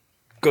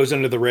goes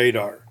under the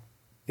radar.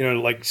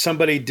 Like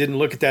somebody didn't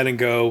look at that and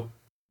go,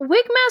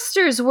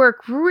 Wigmasters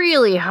work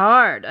really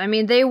hard. I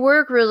mean, they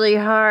work really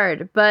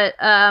hard. But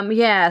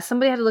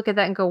somebody had to look at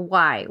that and go,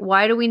 why?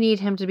 Why do we need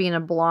him to be in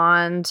a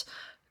blonde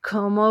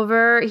comb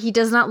over? He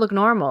does not look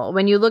normal.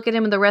 When you look at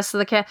him and the rest of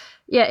the cast,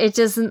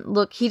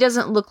 he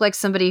doesn't look like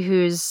somebody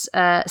who's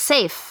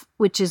safe,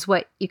 which is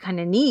what you kind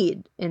of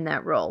need in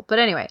that role. But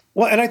anyway.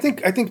 Well, and I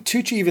think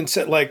Tucci even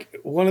said, like,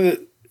 one of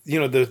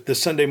the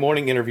Sunday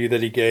morning interview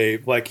that he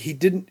gave, like he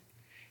didn't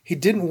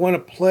want to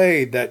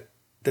play that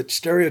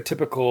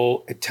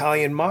stereotypical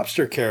Italian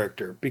mobster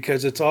character,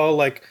 because it's all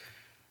like,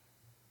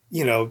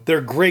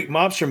 they're great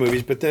mobster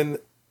movies, but then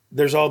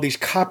there's all these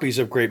copies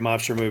of great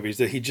mobster movies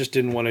that he just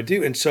didn't want to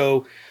do. And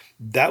so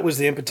that was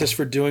the impetus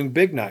for doing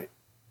Big Night.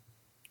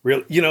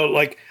 Real,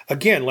 like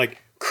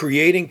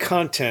creating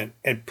content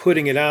and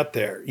putting it out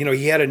there.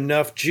 He had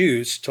enough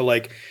juice to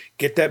like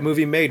get that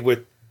movie made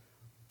with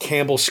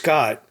Campbell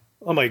Scott.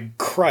 Oh my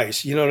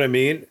Christ. You know what I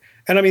mean?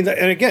 And I mean,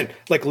 and again,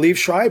 like Liev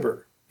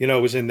Schreiber,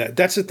 was in that.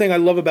 That's the thing I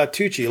love about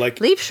Tucci. Like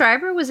Liev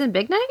Schreiber was in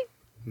Big Night?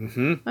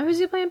 Mm-hmm. Why was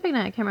he playing Big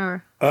Night? I can't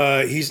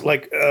remember. He's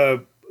like,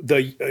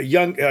 the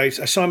young, I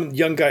saw him,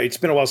 young guy. It's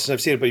been a while since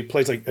I've seen it, but he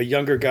plays like a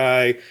younger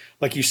guy.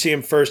 Like you see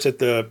him first at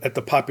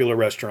the popular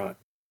restaurant.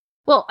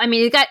 Well, I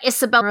mean, you got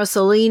Isabel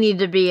Rossellini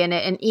to be in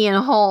it, and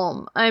Ian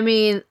Holm. I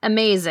mean,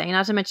 amazing.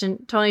 Not to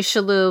mention Tony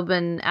Shalhoub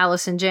and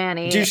Allison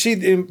Janney. Do you see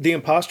the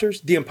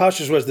Imposters? The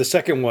Imposters was the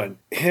second one.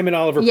 Him and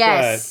Oliver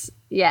Platt.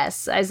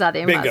 Yes, I saw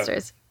the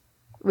Imposters,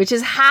 which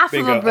is half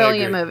of a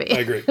brilliant movie. I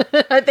agree.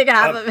 I think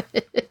half of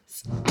it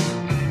is.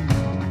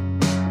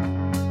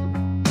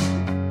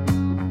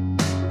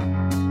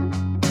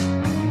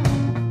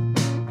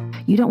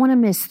 You don't want to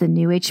miss the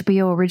new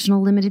HBO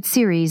original limited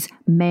series,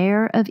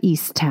 Mayor of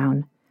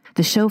Easttown.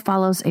 The show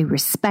follows a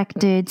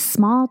respected,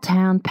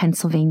 small-town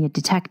Pennsylvania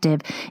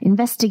detective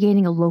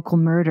investigating a local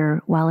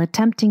murder while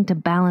attempting to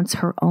balance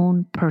her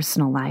own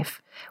personal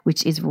life,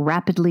 which is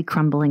rapidly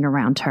crumbling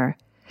around her.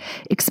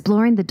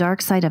 Exploring the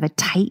dark side of a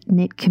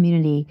tight-knit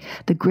community,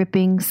 the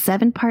gripping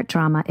 7-part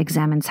drama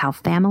examines how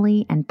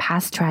family and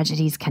past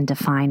tragedies can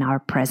define our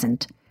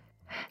present.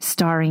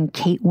 Starring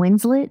Kate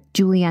Winslet,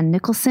 Julianne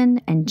Nicholson,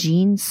 and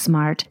Jean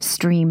Smart,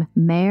 stream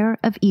Mayor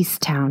of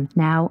Easttown,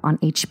 now on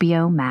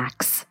HBO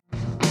Max.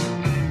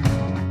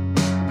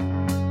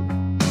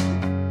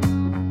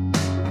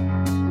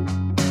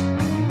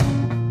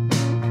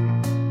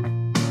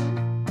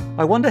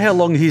 I wonder how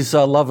long his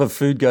love of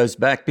food goes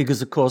back,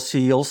 because, of course,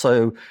 he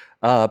also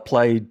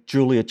played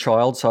Julia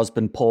Child's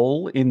husband,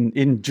 Paul, right.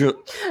 Which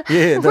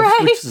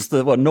is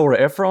the Nora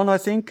Ephron, I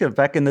think,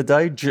 back in the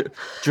day,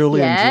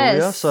 Julia and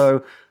Julia.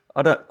 So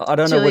I don't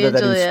know whether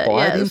that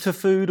inspired him to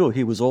food, or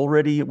he was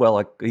already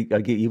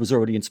he was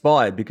already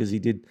inspired because he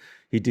did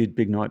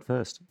Big Night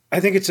First. I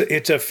think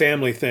it's a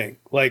family thing.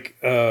 Like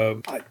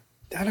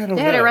I don't know.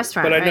 They had a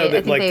restaurant, but I know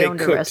that they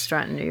owned a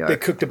restaurant in New York. They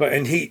cooked a bunch,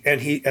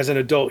 and he as an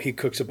adult he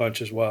cooks a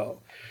bunch as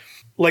well.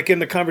 Like in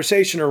the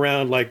conversation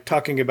around like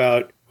talking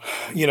about,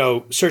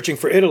 searching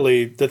for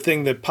Italy, the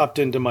thing that popped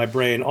into my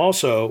brain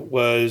also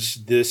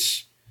was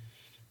this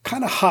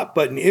kind of hot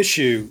button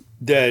issue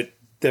that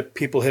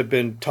people have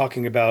been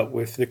talking about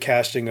with the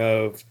casting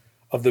of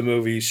the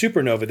movie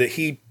Supernova that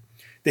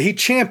he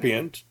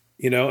championed.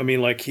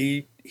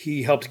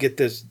 He helped get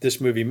this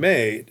movie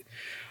made.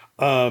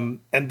 And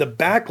the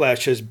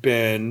backlash has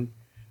been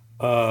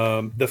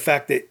the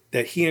fact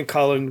that he and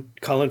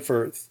Colin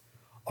Firth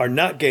are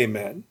not gay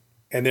men,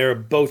 and they're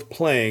both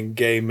playing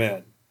gay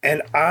men.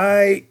 And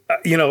I,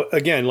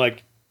 again,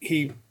 like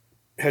he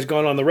has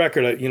gone on the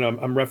record. I'm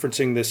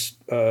referencing this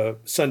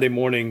Sunday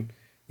morning,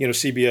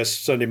 CBS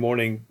Sunday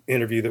morning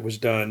interview that was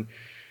done,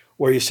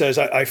 where he says,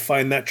 "I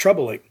find that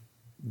troubling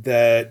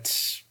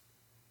that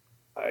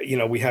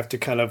we have to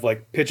kind of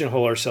like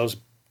pigeonhole ourselves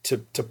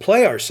to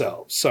play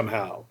ourselves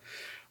somehow."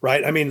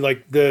 Right. I mean,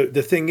 like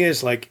the thing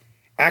is, like,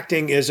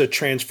 acting is a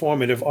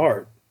transformative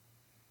art.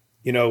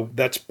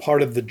 That's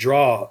part of the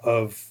draw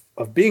of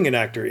being an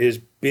actor, is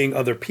being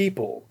other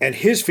people. And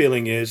his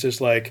feeling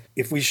is like,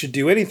 if we should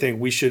do anything,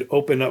 we should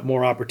open up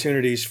more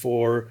opportunities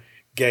for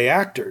gay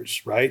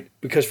actors, right?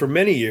 Because for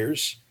many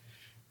years,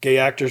 gay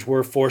actors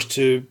were forced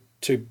to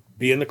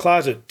be in the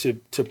closet,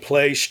 to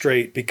play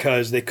straight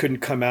because they couldn't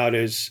come out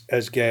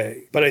as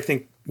gay. But I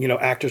think,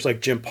 actors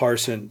like Jim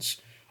Parsons,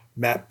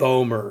 Matt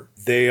Bomer,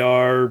 they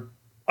are,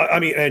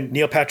 and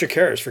Neil Patrick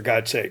Harris, for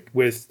God's sake,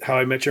 with How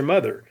I Met Your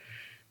Mother.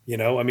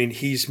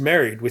 He's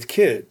married with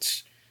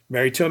kids,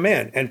 married to a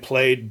man, and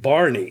played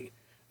Barney.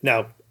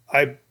 Now,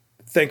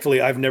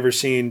 thankfully, I've never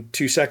seen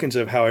 2 seconds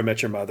of How I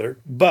Met Your Mother,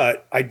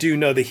 but I do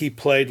know that he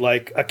played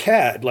like a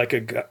cad, like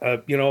a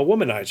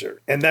womanizer.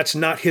 And that's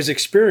not his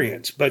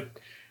experience, but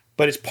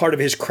it's part of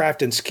his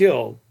craft and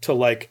skill to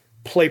like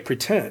play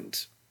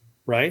pretend,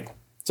 right?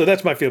 So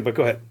that's my feeling, but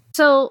go ahead.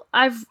 So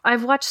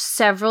I've watched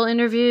several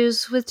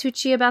interviews with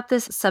Tucci about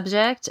this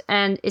subject,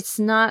 and it's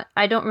not,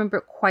 I don't remember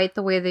quite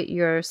the way that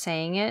you're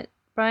saying it,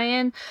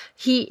 Brian.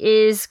 He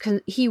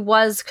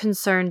was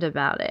concerned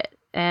about it.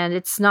 And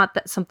it's not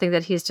that something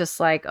that he's just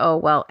like, oh,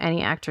 well,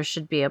 any actor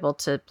should be able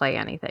to play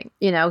anything.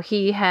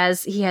 He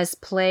has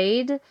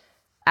played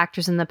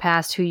actors in the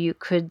past who you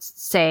could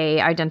say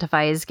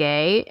identify as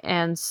gay,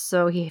 and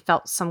so he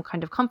felt some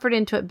kind of comfort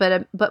into it,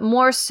 but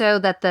more so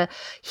that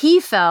he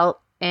felt,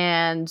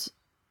 and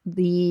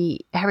the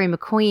Harry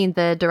McQueen,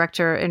 the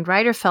director and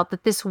writer, felt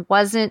that this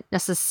wasn't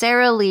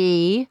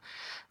necessarily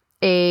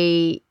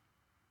a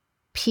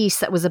piece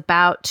that was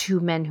about two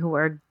men who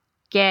are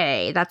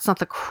gay. That's not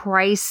the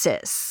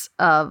crisis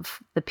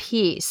of the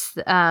piece.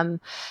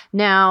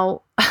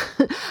 Now,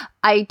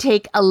 I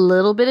take a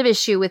little bit of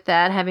issue with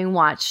that, having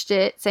watched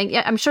it, saying,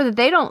 yeah, I'm sure that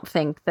they don't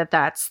think that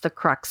that's the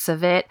crux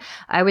of it.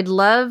 I would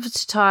love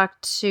to talk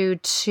to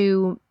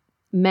two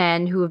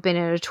men who have been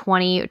in a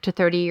 20 to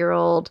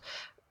 30-year-old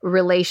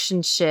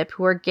relationship,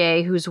 who are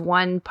gay, whose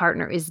one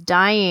partner is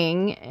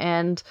dying,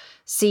 and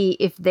see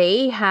if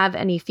they have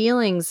any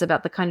feelings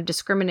about the kind of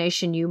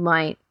discrimination you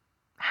might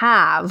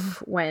have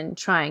when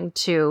trying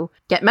to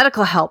get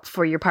medical help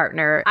for your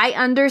partner. I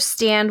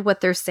understand what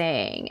they're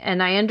saying,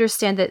 and I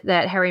understand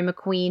that Harry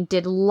McQueen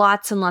did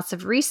lots and lots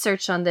of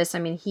research on this. I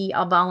mean, he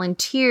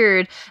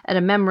volunteered at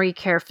a memory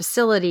care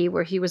facility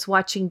where he was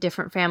watching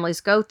different families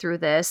go through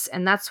this,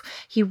 and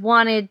he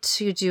wanted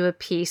to do a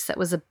piece that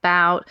was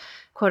about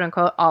quote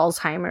unquote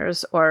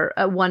Alzheimer's, or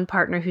one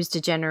partner who's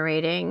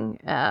degenerating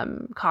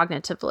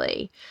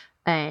cognitively.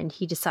 And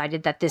he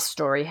decided that this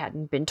story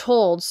hadn't been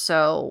told,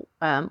 so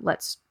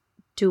let's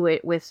do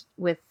it with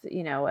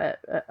a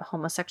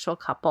homosexual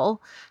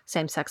couple,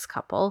 same-sex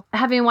couple.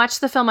 Having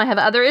watched the film, I have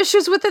other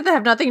issues with it that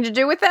have nothing to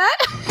do with that.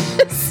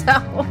 So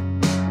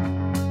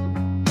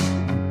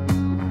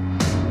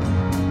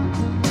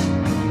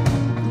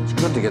it's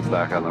good to get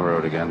back on the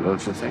road again,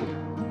 don't you think?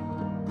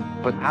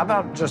 But how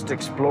about just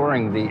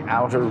exploring the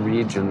outer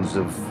regions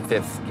of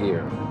fifth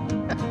gear?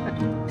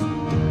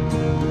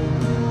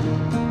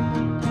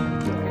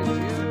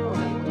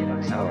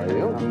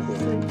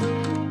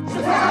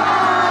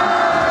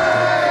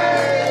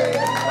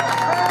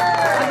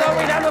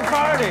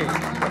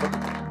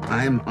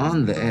 I am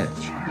on the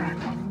edge.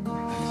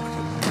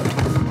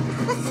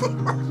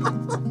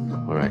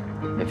 All right.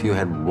 If you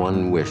had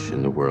one wish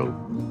in the world,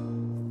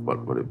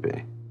 what would it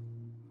be?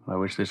 I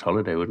wish this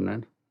holiday wouldn't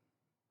end.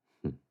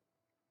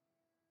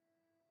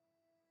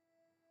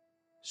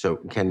 So,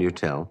 can you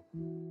tell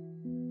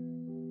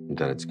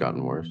that it's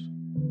gotten worse?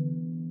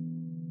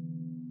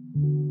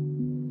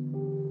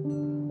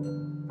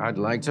 I'd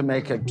like to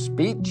make a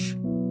speech.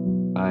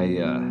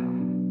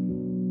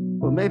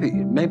 Well,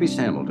 maybe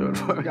Sam will do it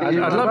for me. I'd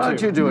love to. Why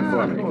don't you do it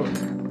for me?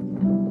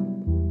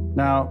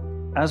 Now,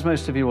 as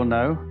most of you will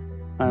know,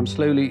 I am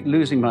slowly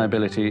losing my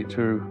ability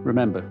to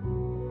remember.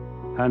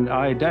 And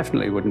I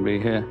definitely wouldn't be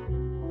here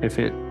if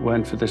it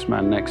weren't for this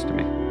man next to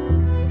me.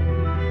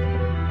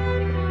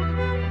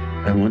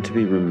 I want to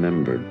be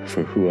remembered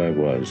for who I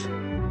was,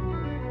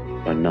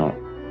 and not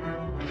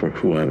for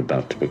who I'm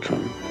about to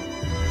become.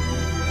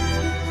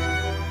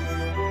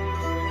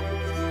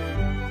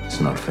 It's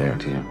not fair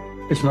to you.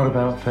 It's not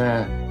about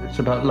fair. It's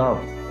about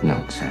love.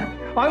 No, Sam.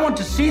 I want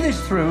to see this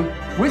through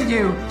with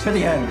you to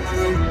the end.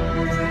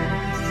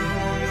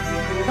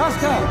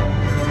 Costa!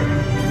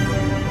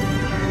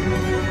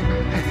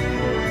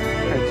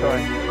 Hey,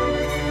 sorry.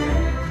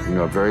 You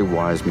know, a very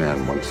wise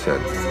man once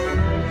said,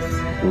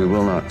 "We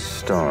will not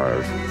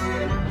starve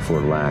for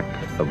lack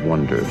of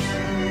wonders,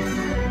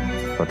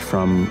 but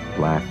from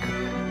lack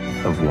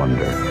of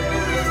wonder."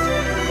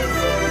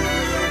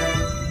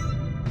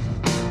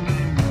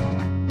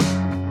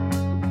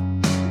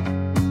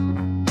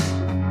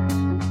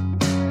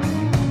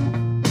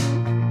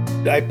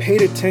 I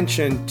paid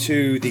attention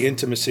to the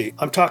intimacy.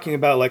 I'm talking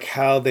about like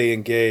how they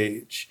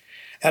engage.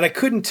 And I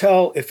couldn't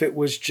tell if it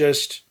was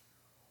just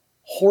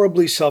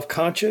horribly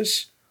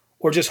self-conscious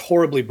or just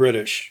horribly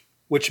British,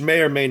 which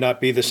may or may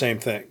not be the same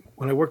thing.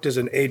 When I worked as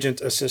an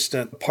agent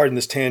assistant, pardon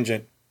this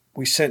tangent,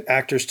 we sent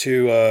actors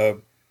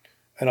to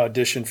an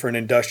audition for an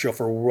industrial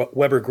for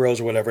Weber Grills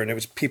or whatever, and it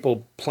was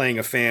people playing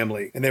a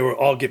family. And they would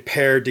all get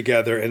paired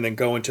together and then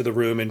go into the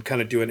room and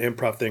kind of do an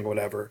improv thing or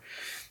whatever.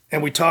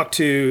 And we talked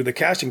to the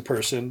casting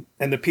person,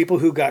 and the people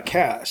who got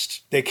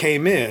cast, they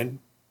came in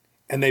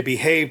and they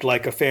behaved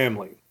like a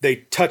family. They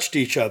touched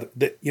each other.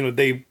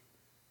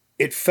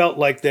 It felt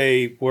like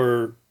they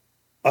were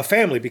a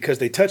family because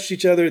they touched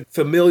each other.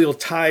 Familial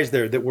ties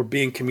there that were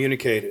being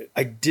communicated.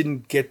 I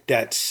didn't get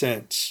that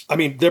sense. I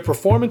mean, their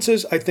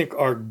performances, I think,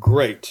 are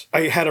great.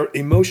 I had an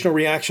emotional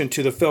reaction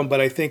to the film, but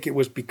I think it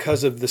was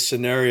because of the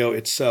scenario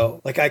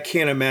itself. Like, I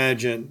can't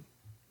imagine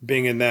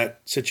being in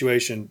that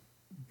situation.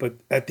 But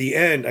at the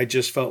end, I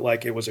just felt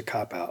like it was a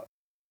cop-out.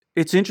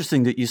 It's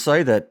interesting that you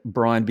say that,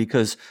 Brian,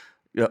 because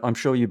I'm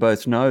sure you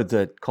both know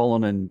that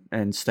Colin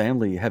and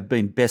Stanley have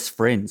been best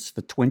friends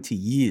for 20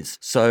 years.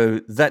 So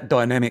that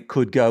dynamic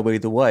could go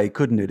either way,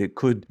 couldn't it? It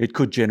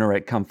could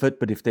generate comfort,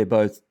 but if they're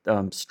both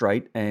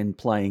straight and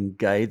playing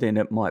gay, then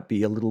it might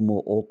be a little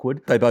more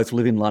awkward. They both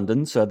live in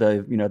London, so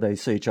they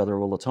see each other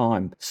all the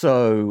time.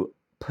 So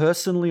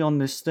personally on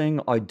this thing,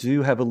 I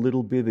do have a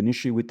little bit of an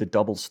issue with the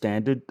double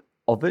standard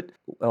of it.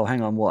 Oh,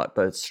 hang on, what?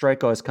 But straight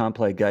guys can't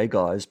play gay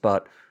guys,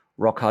 but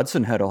Rock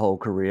Hudson had a whole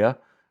career.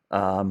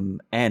 Anne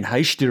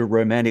Heche did a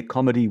romantic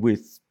comedy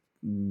with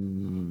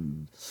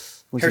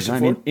what's his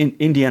name?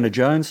 Indiana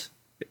Jones.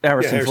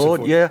 Harrison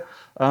Ford. Yeah.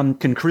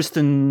 Can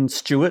Kristen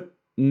Stewart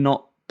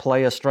not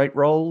play a straight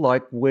role?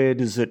 Like, where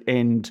does it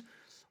end?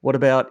 What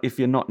about if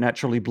you're not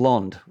naturally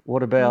blonde?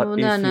 What about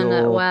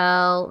No.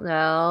 Well,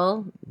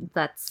 no,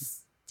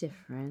 that's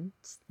different.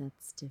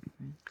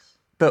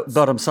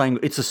 But I'm saying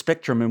it's a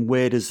spectrum, and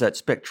where does that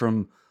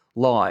spectrum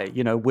lie?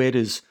 You know, where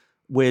does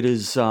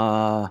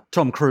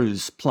Tom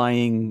Cruise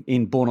playing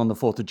in Born on the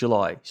 4th of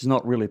July? He's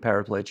not really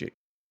paraplegic,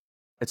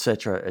 et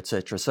cetera, et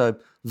cetera. So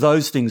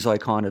those things I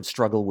kind of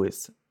struggle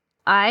with.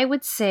 I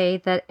would say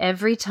that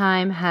every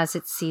time has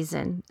its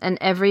season and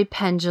every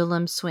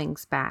pendulum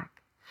swings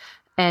back.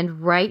 And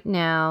right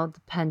now,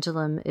 the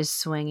pendulum is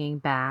swinging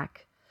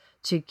back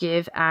to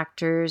give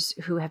actors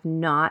who have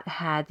not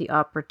had the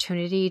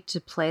opportunity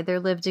to play their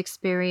lived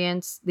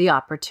experience the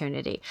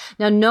opportunity.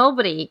 Now,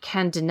 nobody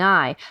can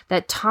deny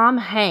that Tom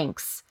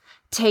Hanks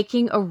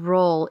taking a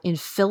role in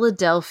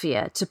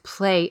Philadelphia to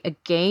play a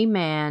gay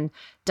man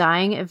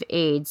dying of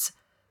AIDS,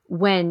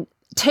 when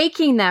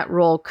taking that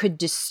role could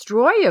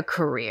destroy a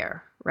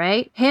career,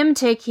 right? Him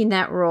taking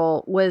that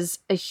role was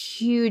a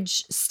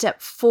huge step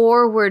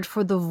forward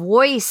for the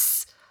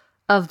voice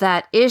of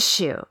that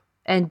issue,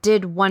 and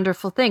did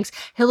wonderful things.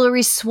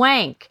 Hilary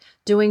Swank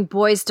doing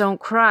Boys Don't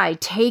Cry,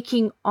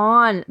 taking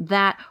on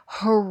that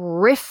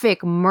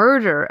horrific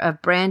murder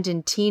of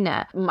Brandon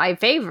Teena. My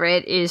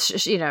favorite is,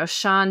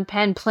 Sean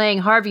Penn playing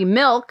Harvey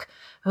Milk,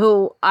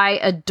 who I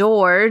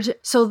adored.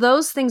 So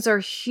those things are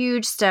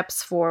huge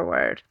steps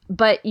forward.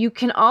 But you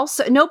can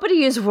also,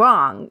 nobody is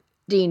wrong,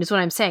 Dean, is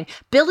what I'm saying.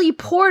 Billy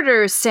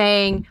Porter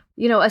saying,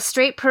 a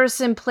straight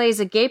person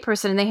plays a gay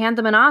person and they hand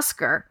them an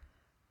Oscar.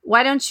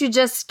 Why don't you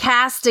just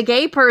cast a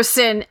gay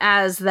person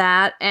as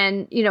that?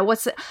 And,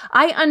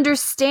 I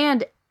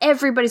understand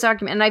everybody's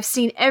argument. And I've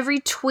seen every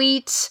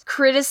tweet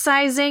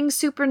criticizing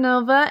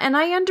Supernova, and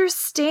I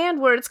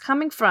understand where it's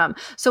coming from.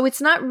 So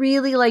it's not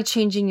really like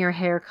changing your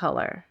hair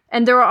color.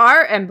 And there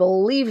are, and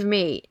believe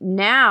me,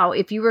 now,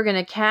 if you were going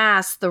to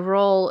cast the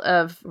role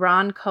of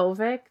Ron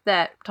Kovic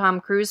that Tom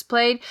Cruise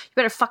played, you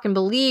better fucking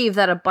believe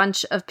that a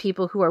bunch of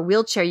people who are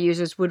wheelchair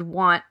users would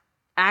want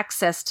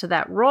access to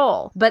that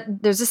role. But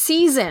there's a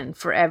season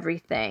for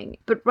everything.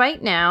 But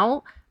right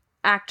now,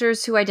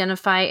 actors who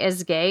identify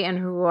as gay and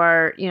who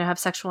are, have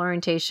sexual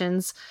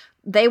orientations,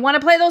 they want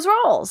to play those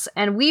roles.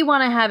 And we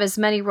want to have as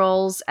many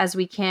roles as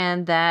we can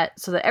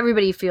so that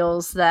everybody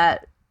feels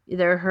that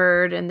they're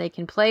heard and they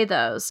can play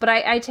those. But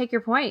I take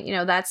your point.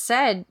 That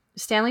said,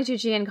 Stanley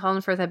Tucci and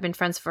Colin Firth have been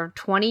friends for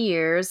 20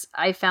 years.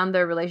 I found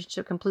their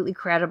relationship completely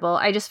credible.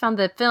 I just found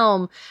the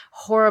film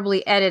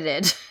horribly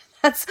edited.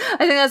 I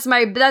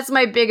think that's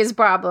my biggest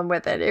problem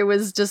with it. It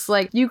was just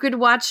like, you could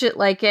watch it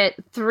like at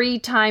 3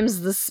 times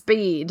the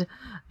speed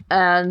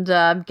and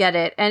get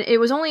it. And it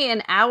was only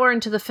an hour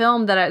into the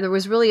film that there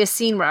was really a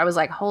scene where I was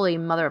like, holy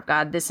mother of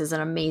God, this is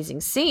an amazing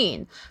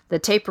scene. The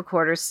tape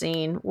recorder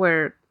scene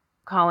where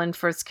Colin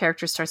Firth's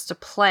character starts to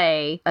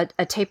play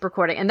a tape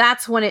recording. And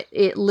that's when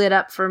it lit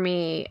up for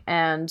me,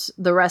 and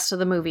the rest of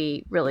the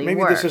movie really worked.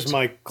 Maybe this is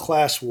my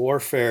class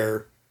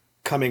warfare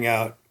coming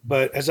out.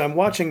 But as I'm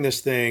watching this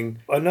thing,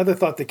 another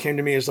thought that came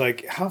to me is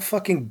like how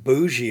fucking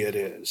bougie it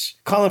is.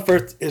 Colin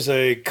Firth is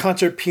a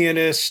concert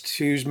pianist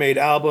who's made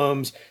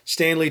albums.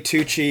 Stanley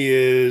Tucci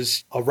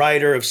is a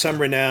writer of some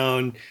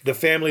renown. The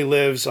family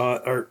lives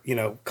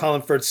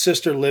Colin Firth's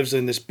sister lives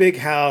in this big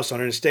house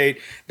on an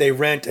estate. They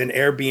rent an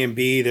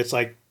Airbnb that's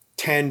like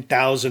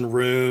 10,000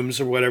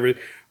 rooms or whatever,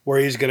 where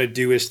he's going to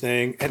do his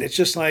thing. And it's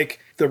just like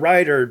the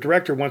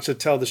director wants to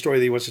tell the story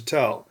that he wants to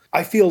tell.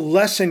 I feel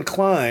less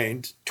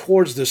inclined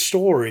towards the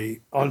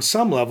story on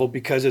some level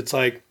because it's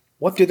like,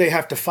 what do they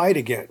have to fight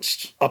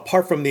against?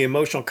 Apart from the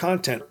emotional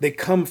content, they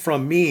come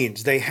from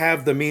means. They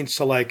have the means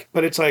to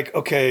but it's like,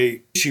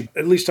 okay,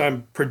 at least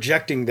I'm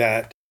projecting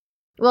that.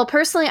 Well,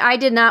 personally, I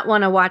did not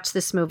want to watch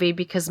this movie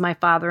because my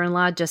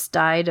father-in-law just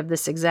died of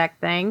this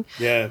exact thing.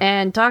 Yeah.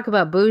 And talk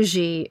about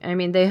bougie. I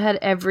mean, they had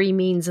every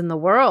means in the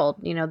world.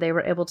 They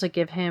were able to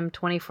give him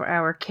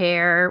 24-hour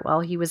care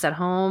while he was at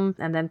home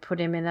and then put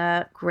him in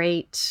a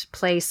great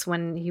place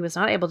when he was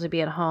not able to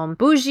be at home.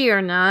 Bougie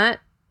or not,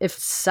 it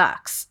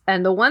sucks.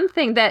 And the one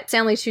thing that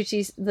Stanley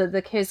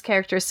Tucci, his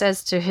character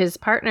says to his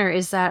partner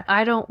is that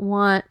I don't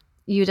want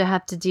you to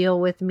have to deal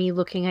with me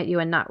looking at you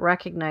and not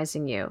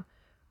recognizing you.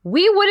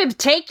 We would have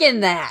taken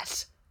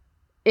that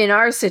in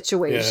our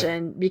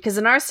situation because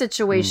in our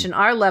situation,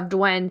 our loved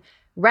one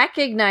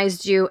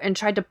recognized you and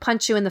tried to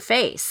punch you in the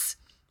face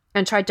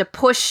and tried to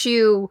push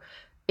you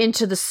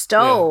into the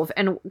stove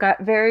and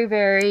got very,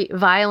 very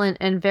violent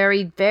and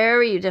very,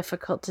 very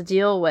difficult to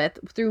deal with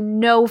through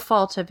no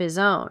fault of his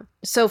own.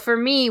 So for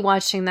me,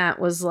 watching that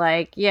was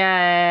like,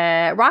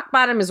 rock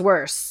bottom is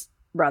worse,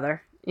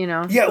 brother,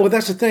 Yeah, well,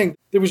 that's the thing.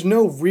 There was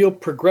no real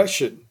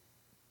progression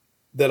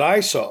that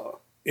I saw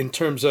in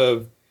terms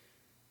of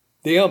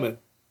the ailment.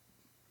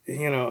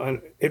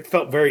 It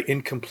felt very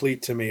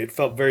incomplete to me. It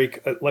felt very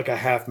like a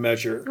half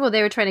measure. Well,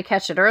 they were trying to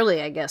catch it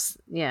early, I guess.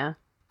 Yeah.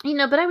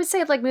 But I would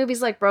say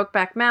movies like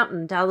Brokeback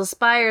Mountain, Dallas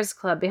Buyers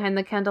Club, Behind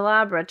the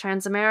Candelabra,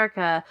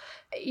 Transamerica,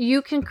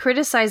 you can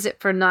criticize it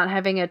for not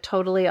having a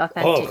totally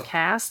authentic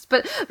cast.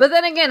 But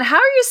then again, how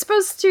are you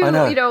supposed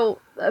to,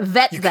 vet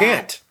that? You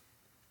can't.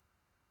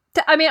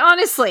 I mean,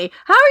 honestly,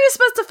 how are you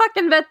supposed to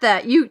fucking vet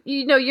that?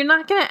 You're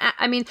not going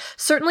to,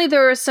 certainly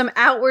there are some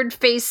outward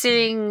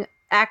facing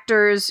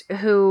actors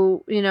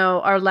who,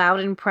 are loud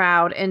and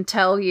proud and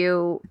tell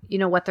you,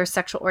 what their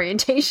sexual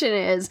orientation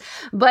is,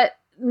 but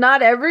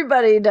not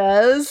everybody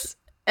does.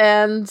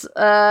 And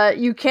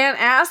you can't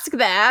ask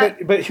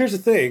that. But here's the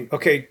thing.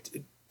 Okay.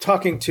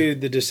 Talking to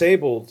the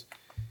disabled,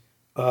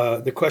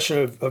 the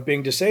question of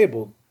being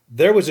disabled,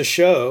 there was a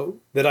show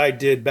that I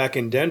did back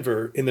in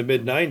Denver in the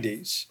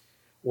mid-90s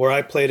where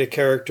I played a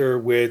character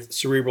with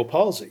cerebral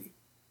palsy.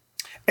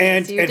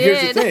 And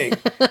here's the thing.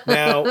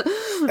 Now,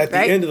 at the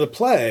end of the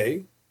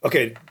play,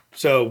 okay,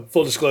 so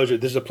full disclosure,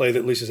 this is a play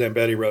that Lisa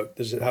Zambetti wrote.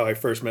 This is how I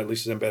first met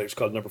Lisa Zambetti. It's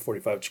called Number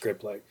 45. It's a great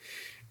play.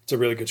 It's a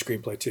really good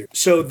screenplay too.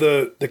 So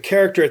the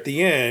character at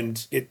the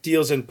end, it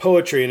deals in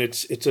poetry, and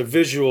it's a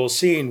visual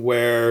scene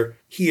where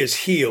he is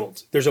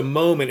healed. There's a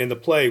moment in the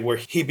play where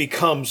he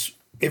becomes,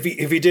 if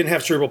he didn't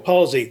have cerebral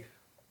palsy,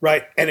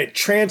 right, and it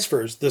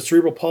transfers, the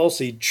cerebral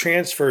palsy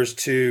transfers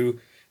to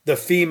the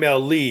female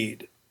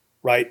lead,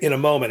 right, in a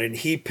moment. And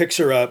he picks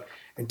her up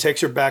and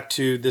takes her back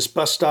to this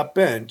bus stop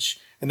bench,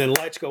 and then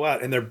lights go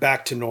out and they're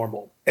back to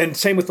normal. And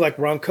same with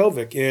Ron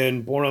Kovic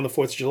in Born on the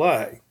 4th of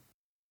July.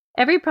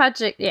 Every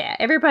project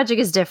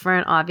is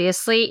different,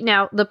 obviously.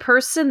 Now, the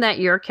person that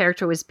your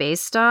character was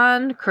based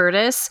on,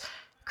 Curtis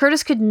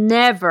could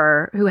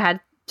never, who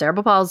had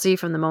cerebral palsy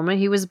from the moment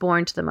he was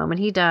born to the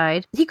moment he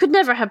died, he could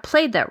never have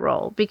played that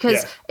role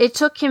because it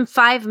took him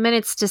 5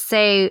 minutes to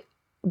say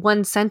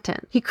one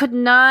sentence. He could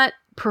not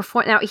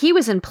perform. Now, he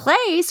was in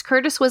plays.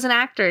 Curtis was an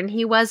actor and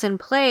he was in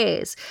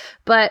plays,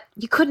 but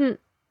you couldn't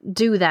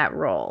do that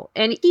role.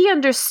 And he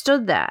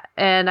understood that.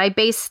 And I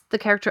based the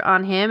character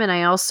on him, and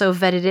I also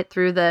vetted it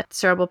through the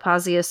Cerebral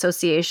Palsy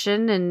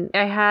Association. And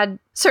I had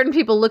certain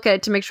people look at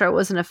it to make sure I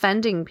wasn't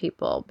offending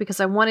people, because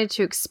I wanted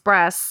to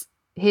express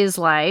his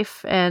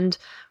life and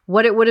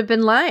what it would have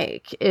been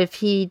like if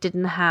he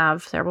didn't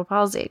have cerebral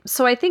palsy.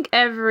 So I think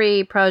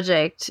every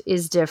project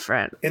is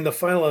different. In the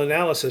final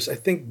analysis, I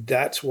think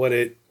that's what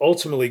it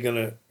ultimately going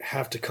to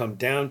have to come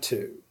down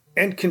to.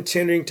 And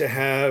continuing to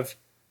have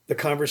the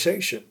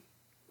conversation,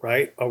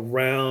 right,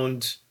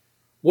 around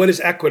what is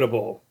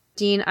equitable.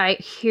 Dean, I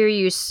hear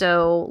you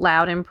so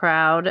loud and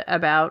proud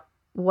about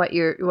what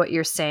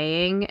you're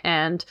saying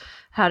and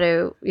how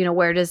to,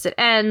 where does it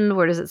end?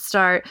 Where does it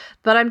start?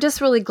 But I'm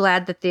just really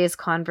glad that these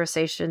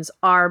conversations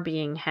are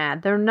being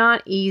had. They're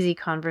not easy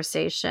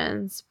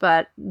conversations,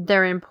 but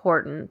they're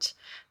important.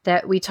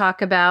 That we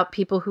talk about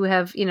people who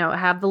have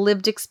the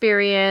lived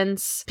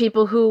experience,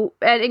 people who,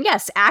 and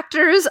yes,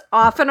 actors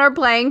often are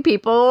playing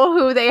people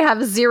who they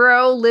have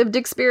zero lived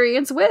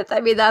experience with. I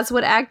mean, that's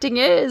what acting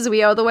is.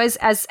 We otherwise,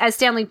 as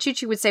Stanley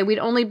Tucci would say, we'd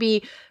only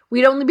be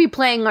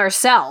playing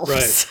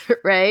ourselves,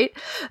 right?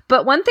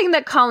 But one thing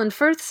that Colin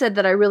Firth said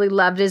that I really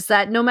loved is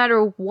that no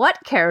matter what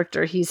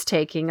character he's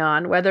taking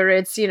on, whether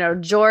it's,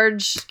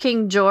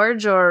 King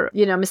George or,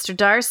 Mr.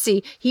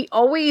 Darcy, he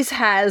always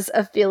has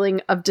a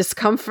feeling of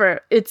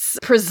discomfort. It's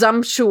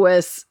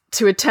presumptuous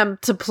to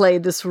attempt to play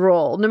this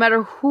role, no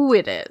matter who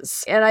it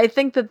is. And I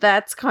think that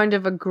that's kind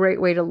of a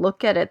great way to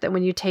look at it, that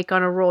when you take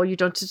on a role, you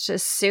don't just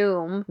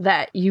assume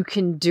that you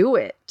can do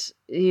it.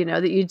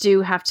 That you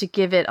do have to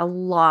give it a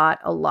lot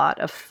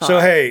of thought. So,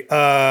 hey,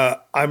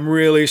 I'm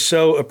really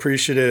so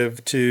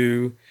appreciative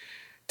to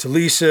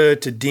Lisa,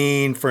 to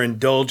Dean for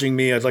indulging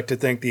me. I'd like to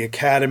thank the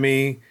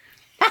Academy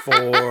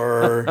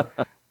for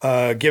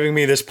giving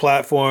me this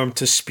platform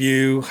to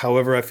spew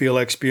however I feel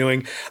like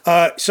spewing.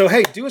 So,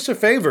 hey, do us a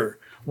favor.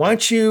 Why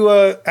don't you,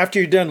 after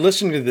you're done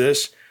listening to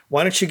this,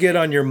 why don't you get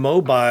on your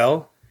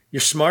mobile,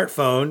 your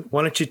smartphone,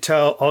 why don't you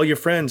tell all your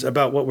friends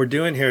about what we're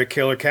doing here at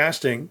Killer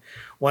Casting?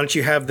 Why don't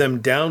you have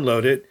them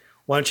download it?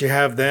 Why don't you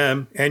have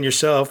them and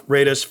yourself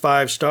rate us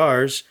 5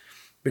 stars?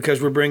 Because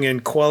we're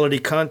bringing quality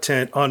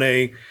content on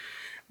a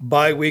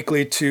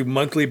bi-weekly to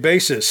monthly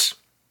basis.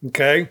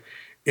 Okay?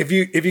 If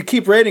you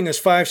keep rating us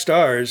 5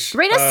 stars,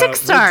 rate us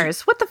 6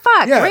 stars. What the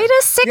fuck? Yeah, rate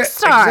us 6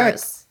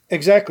 stars.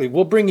 Exactly.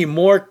 We'll bring you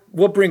more.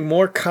 We'll bring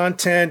more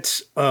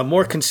content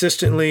more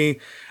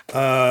consistently.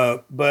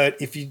 But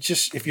if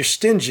you're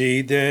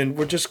stingy, then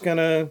we're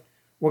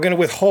gonna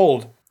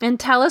withhold. And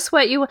tell us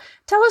what you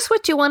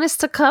want us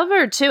to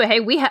cover too. Hey,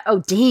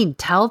 Dean,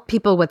 tell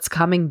people what's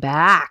coming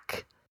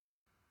back.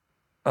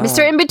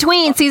 Mr. In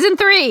Between, season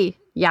 3.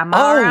 Yeah,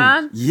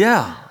 Mara. Oh,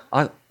 yeah.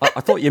 I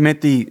thought you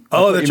meant the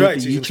that's right,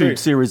 the YouTube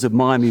series of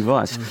Miami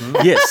Vice.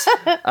 Mm-hmm.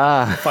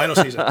 Yes. Final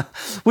season.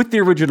 With the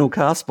original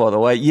cast, by the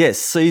way. Yes,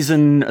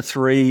 season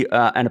 3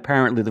 and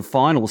apparently the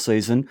final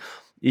season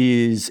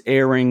is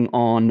airing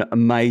on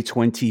May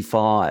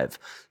 25.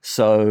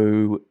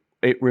 So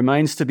it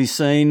remains to be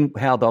seen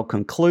how they'll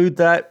conclude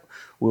that.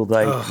 Will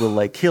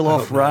they kill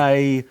off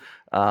Ray?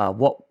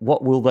 What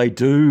will they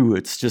do?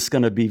 It's just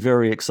going to be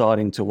very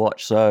exciting to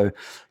watch. So,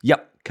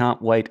 yep,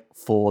 can't wait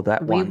for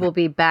that one. We will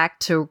be back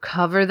to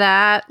cover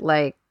that,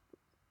 like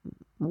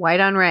white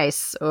on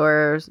rice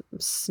or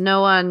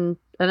snow on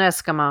an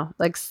Eskimo,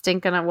 like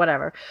stinking on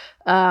whatever.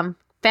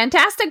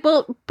 Fantastic.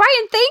 Well,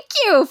 Brian, thank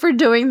you for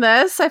doing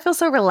this. I feel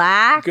so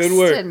relaxed. Good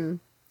work.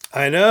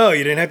 I know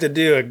you didn't have to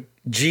do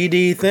a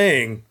GD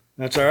thing.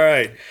 That's all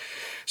right.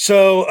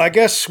 So I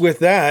guess with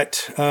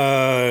that,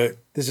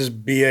 this is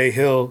B.A.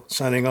 Hill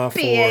signing off for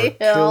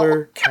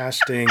Killer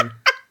Casting,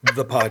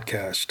 the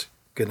podcast.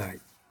 Good night.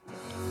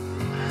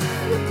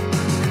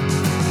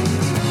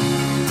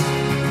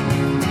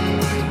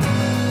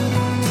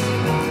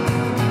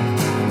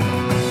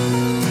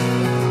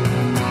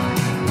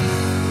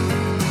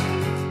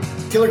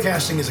 Killer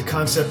Casting is a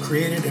concept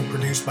created and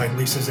produced by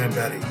Lisa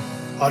Zambetti.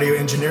 Audio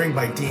engineering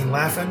by Dean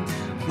Laffin.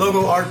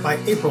 Logo art by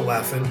April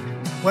Laffin.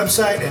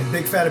 Website and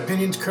Big Fat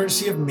Opinions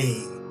courtesy of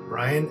me,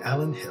 Brian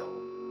Allen Hill.